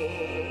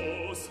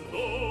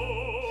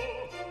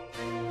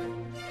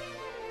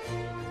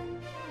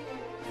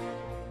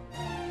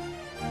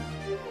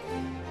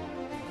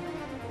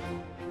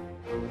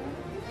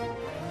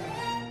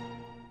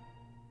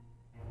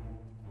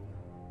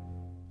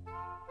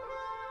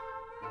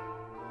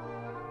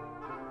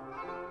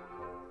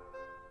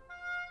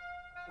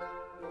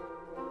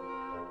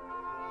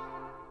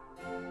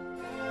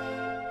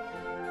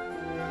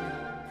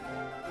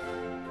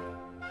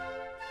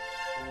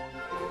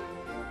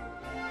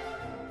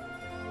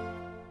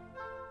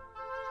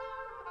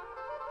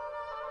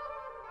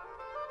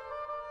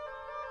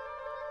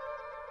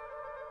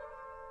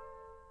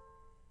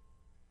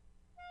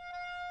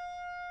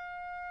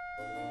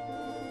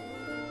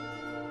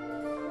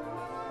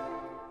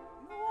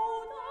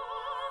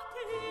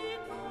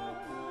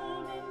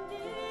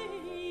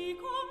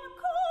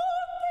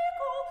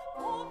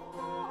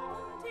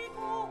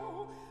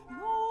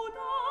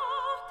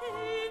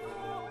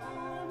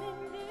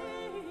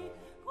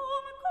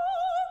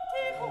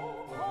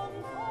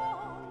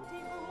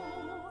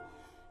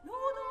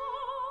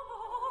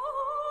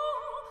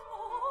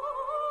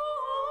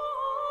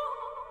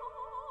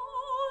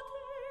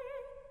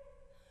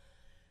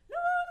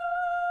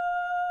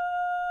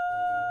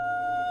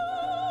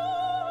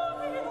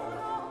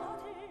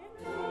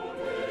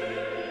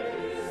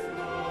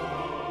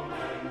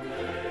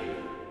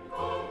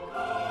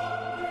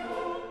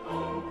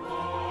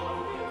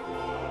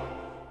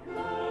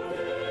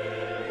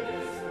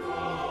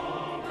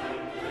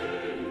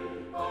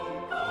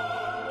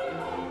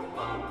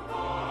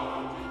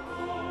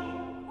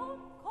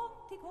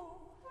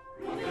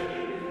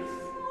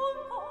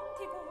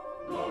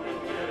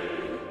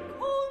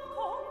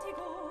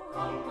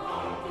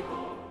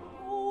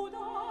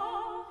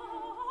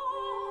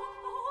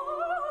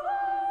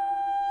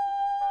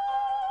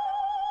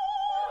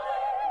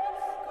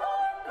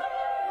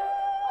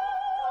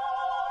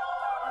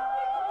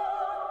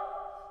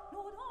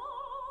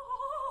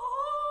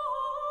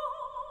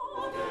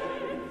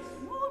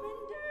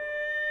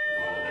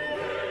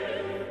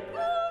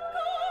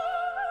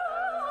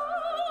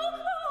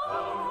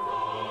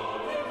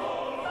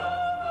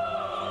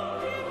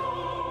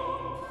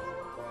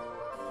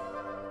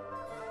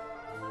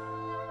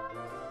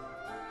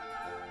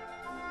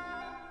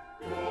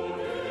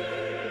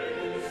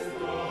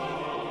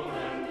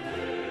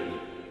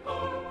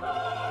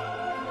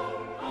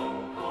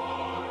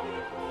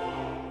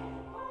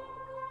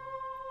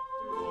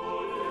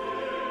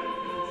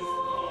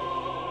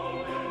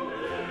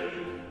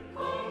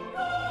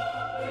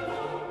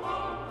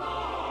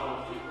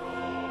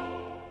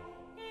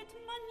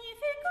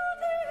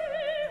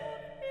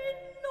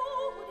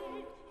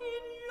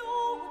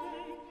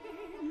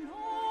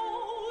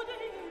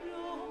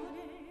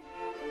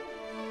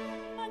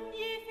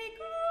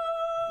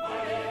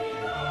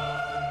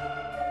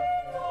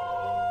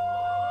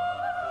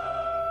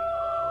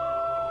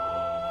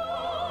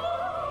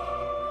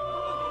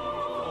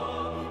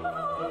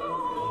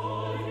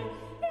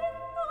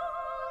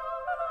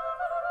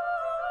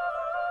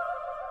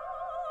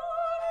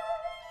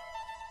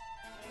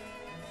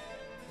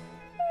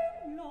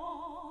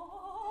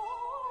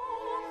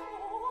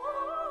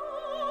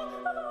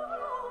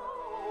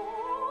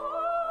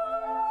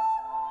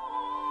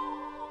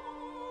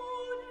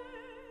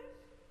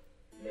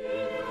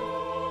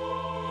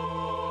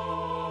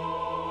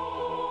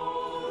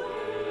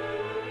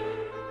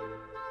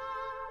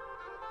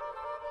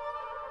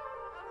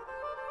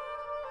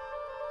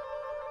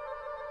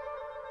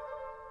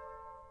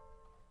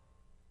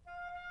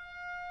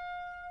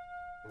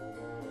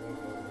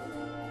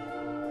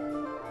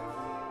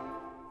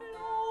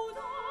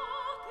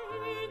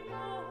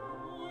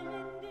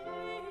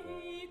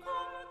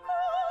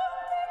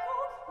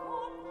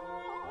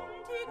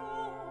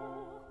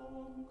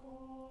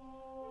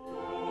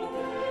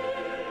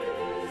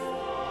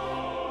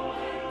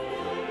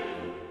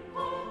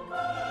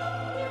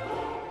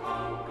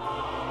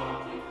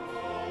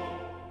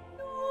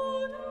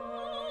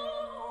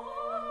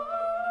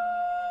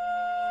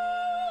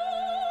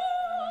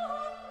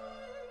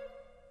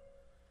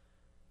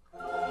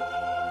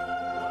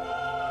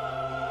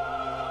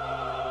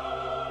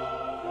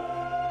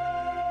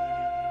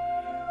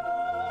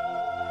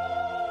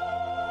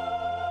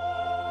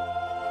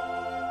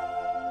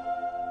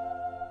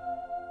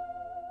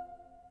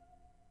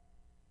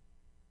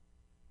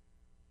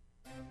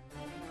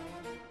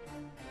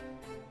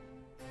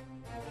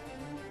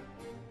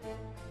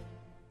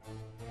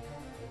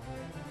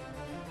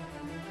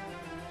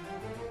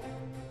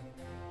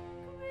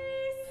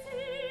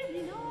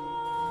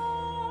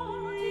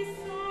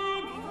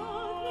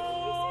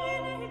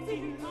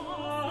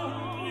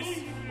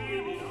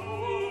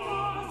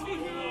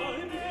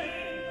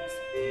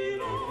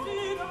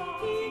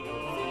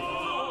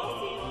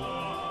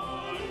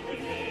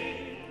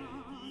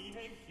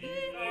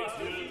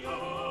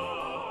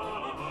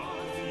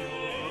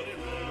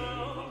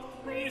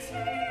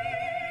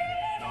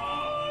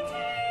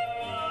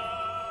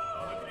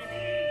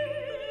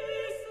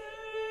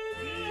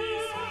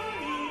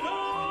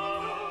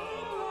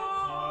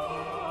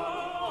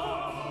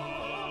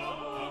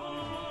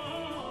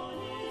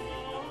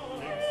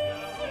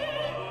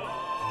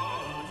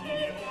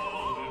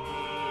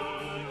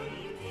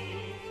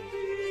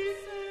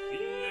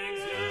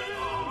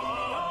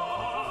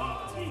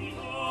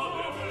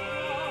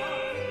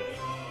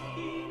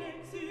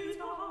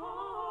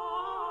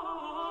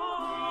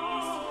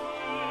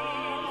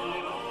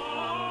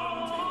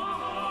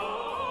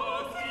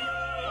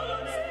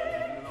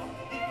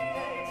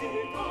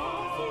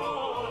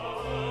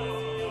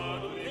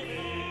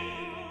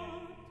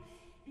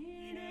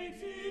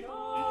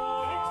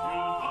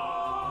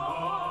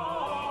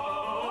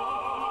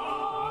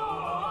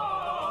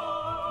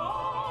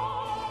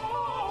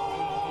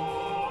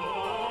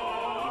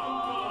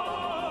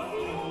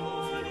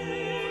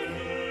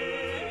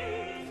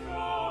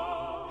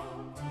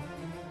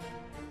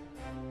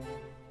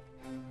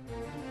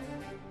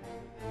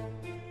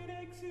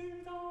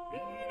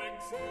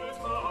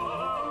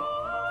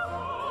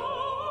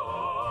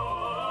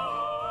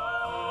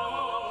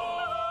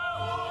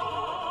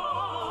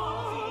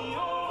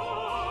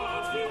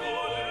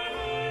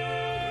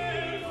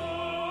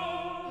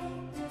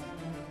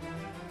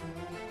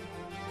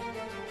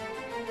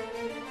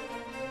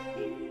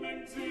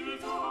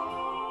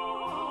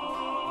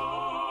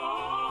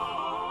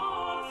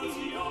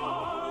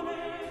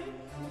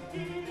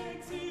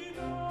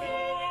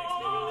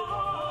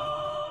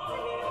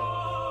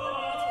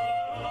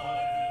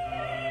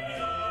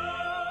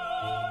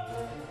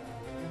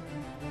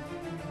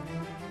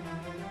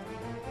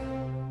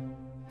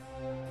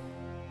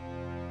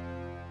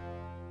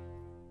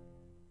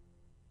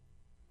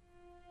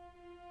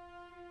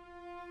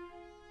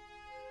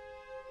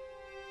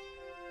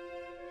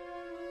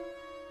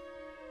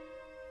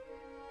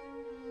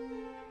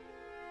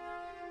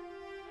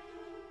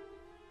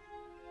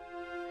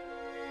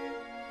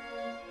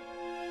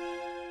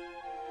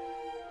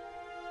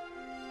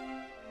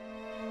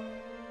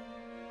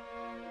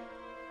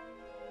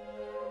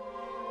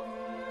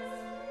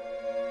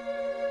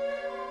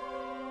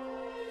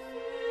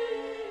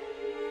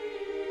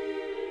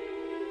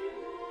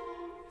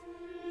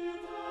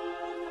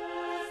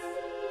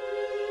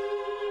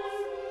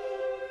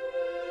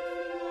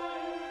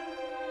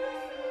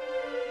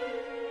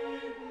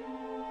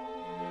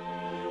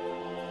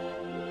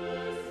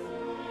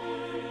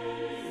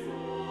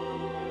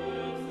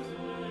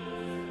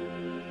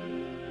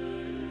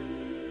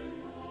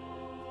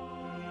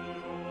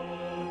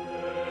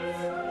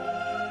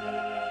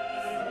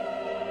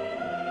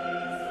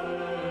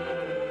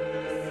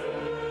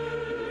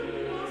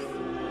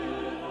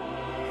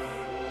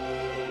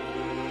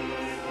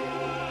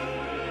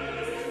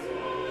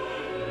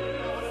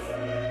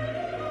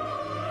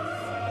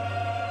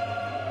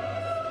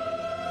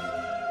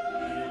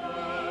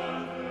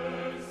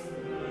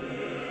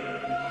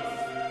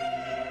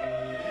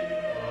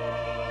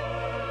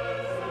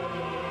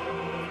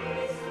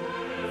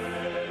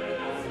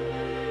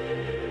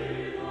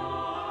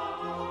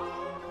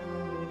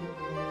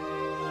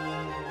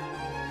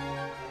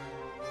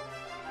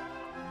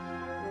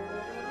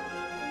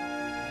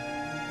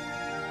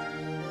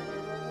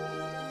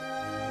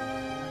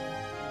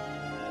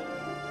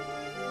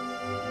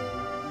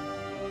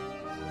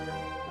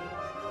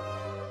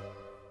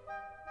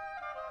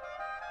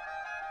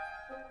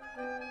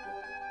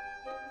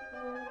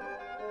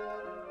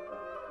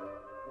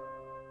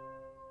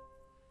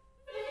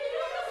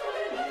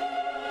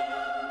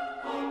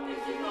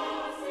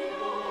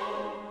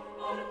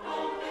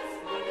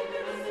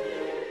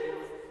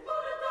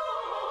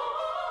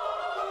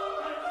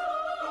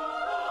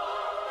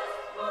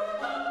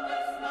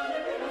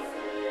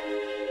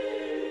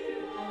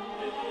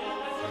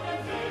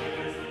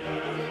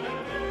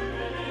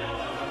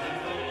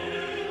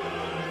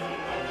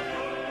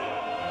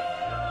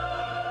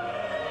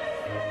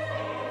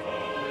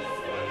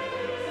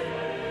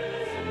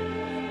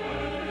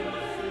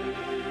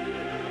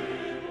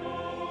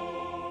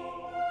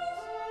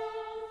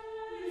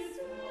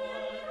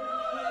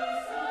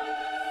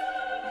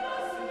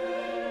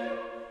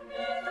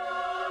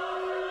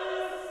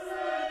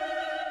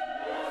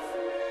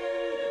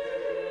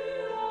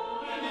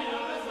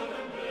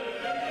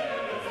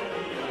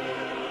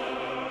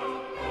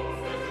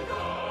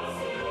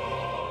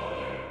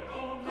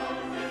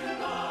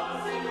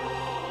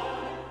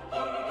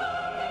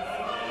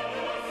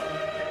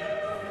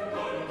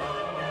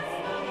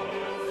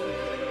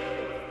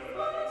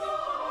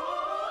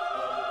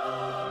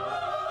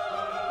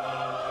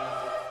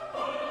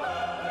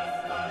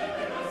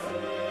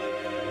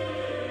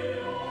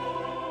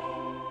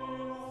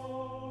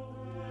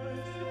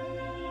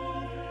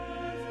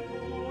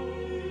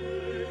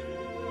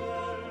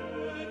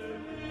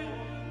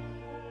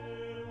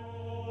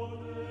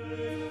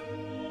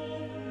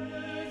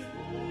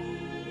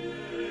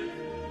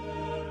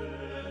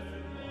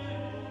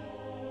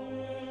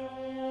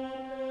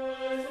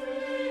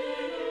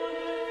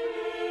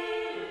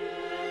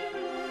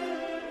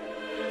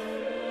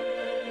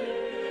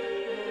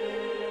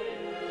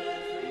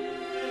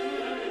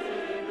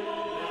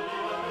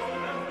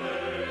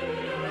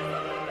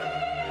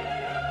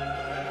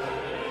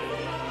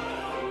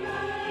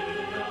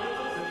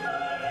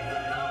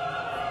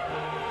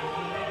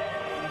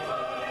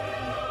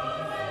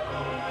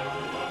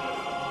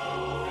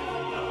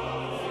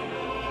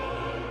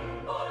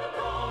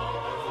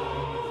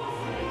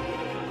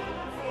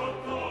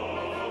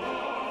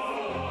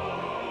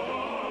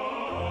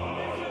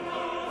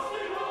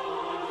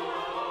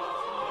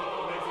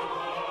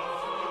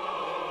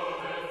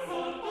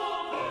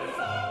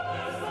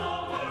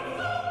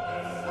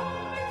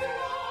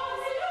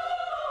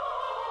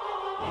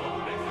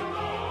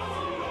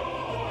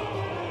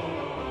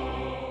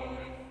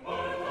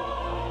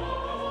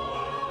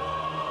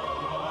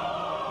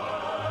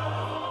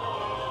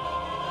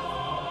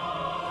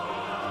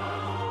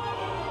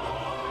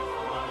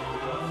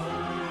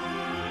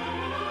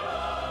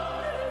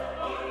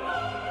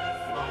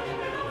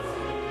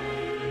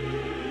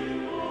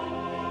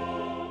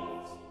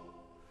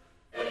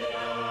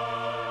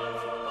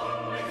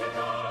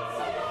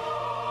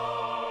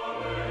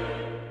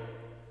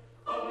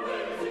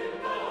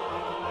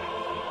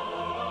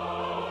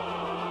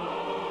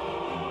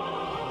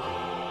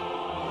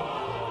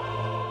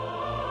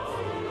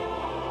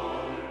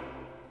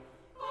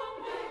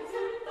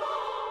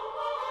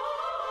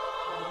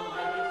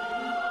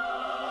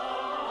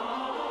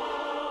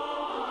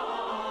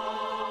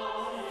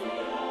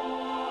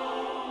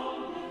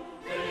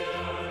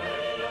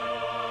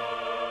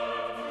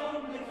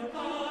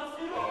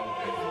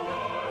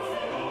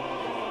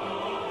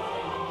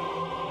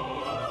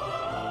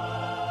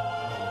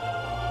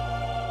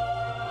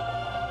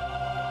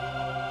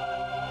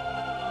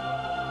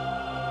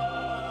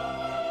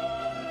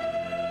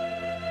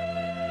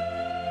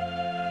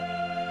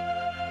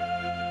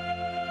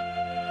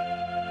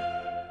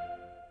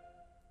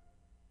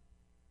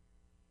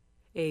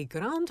 A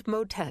Grande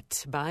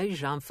Motet by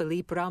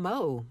Jean-Philippe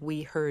Rameau.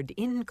 We heard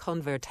In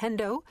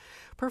Convertendo,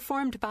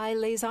 performed by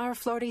Les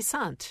Arts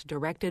Florissants,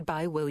 directed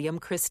by William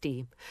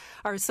Christie.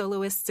 Our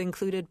soloists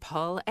included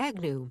Paul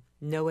Agnew,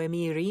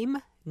 Noémie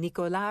Riem,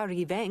 Nicolas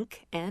Rivenc,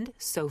 and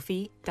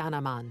Sophie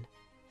Danaman.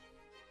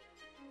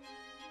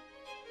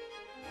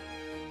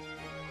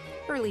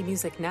 Early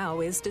Music Now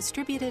is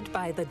distributed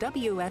by the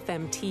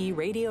WFMT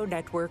Radio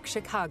Network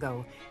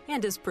Chicago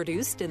and is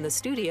produced in the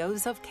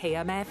studios of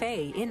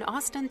KMFA in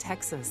Austin,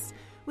 Texas,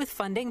 with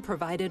funding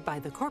provided by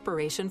the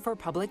Corporation for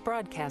Public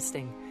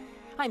Broadcasting.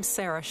 I'm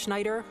Sarah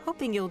Schneider,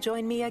 hoping you'll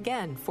join me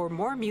again for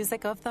more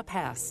music of the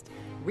past,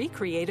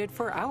 recreated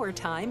for our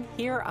time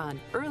here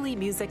on Early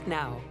Music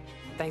Now.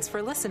 Thanks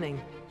for listening.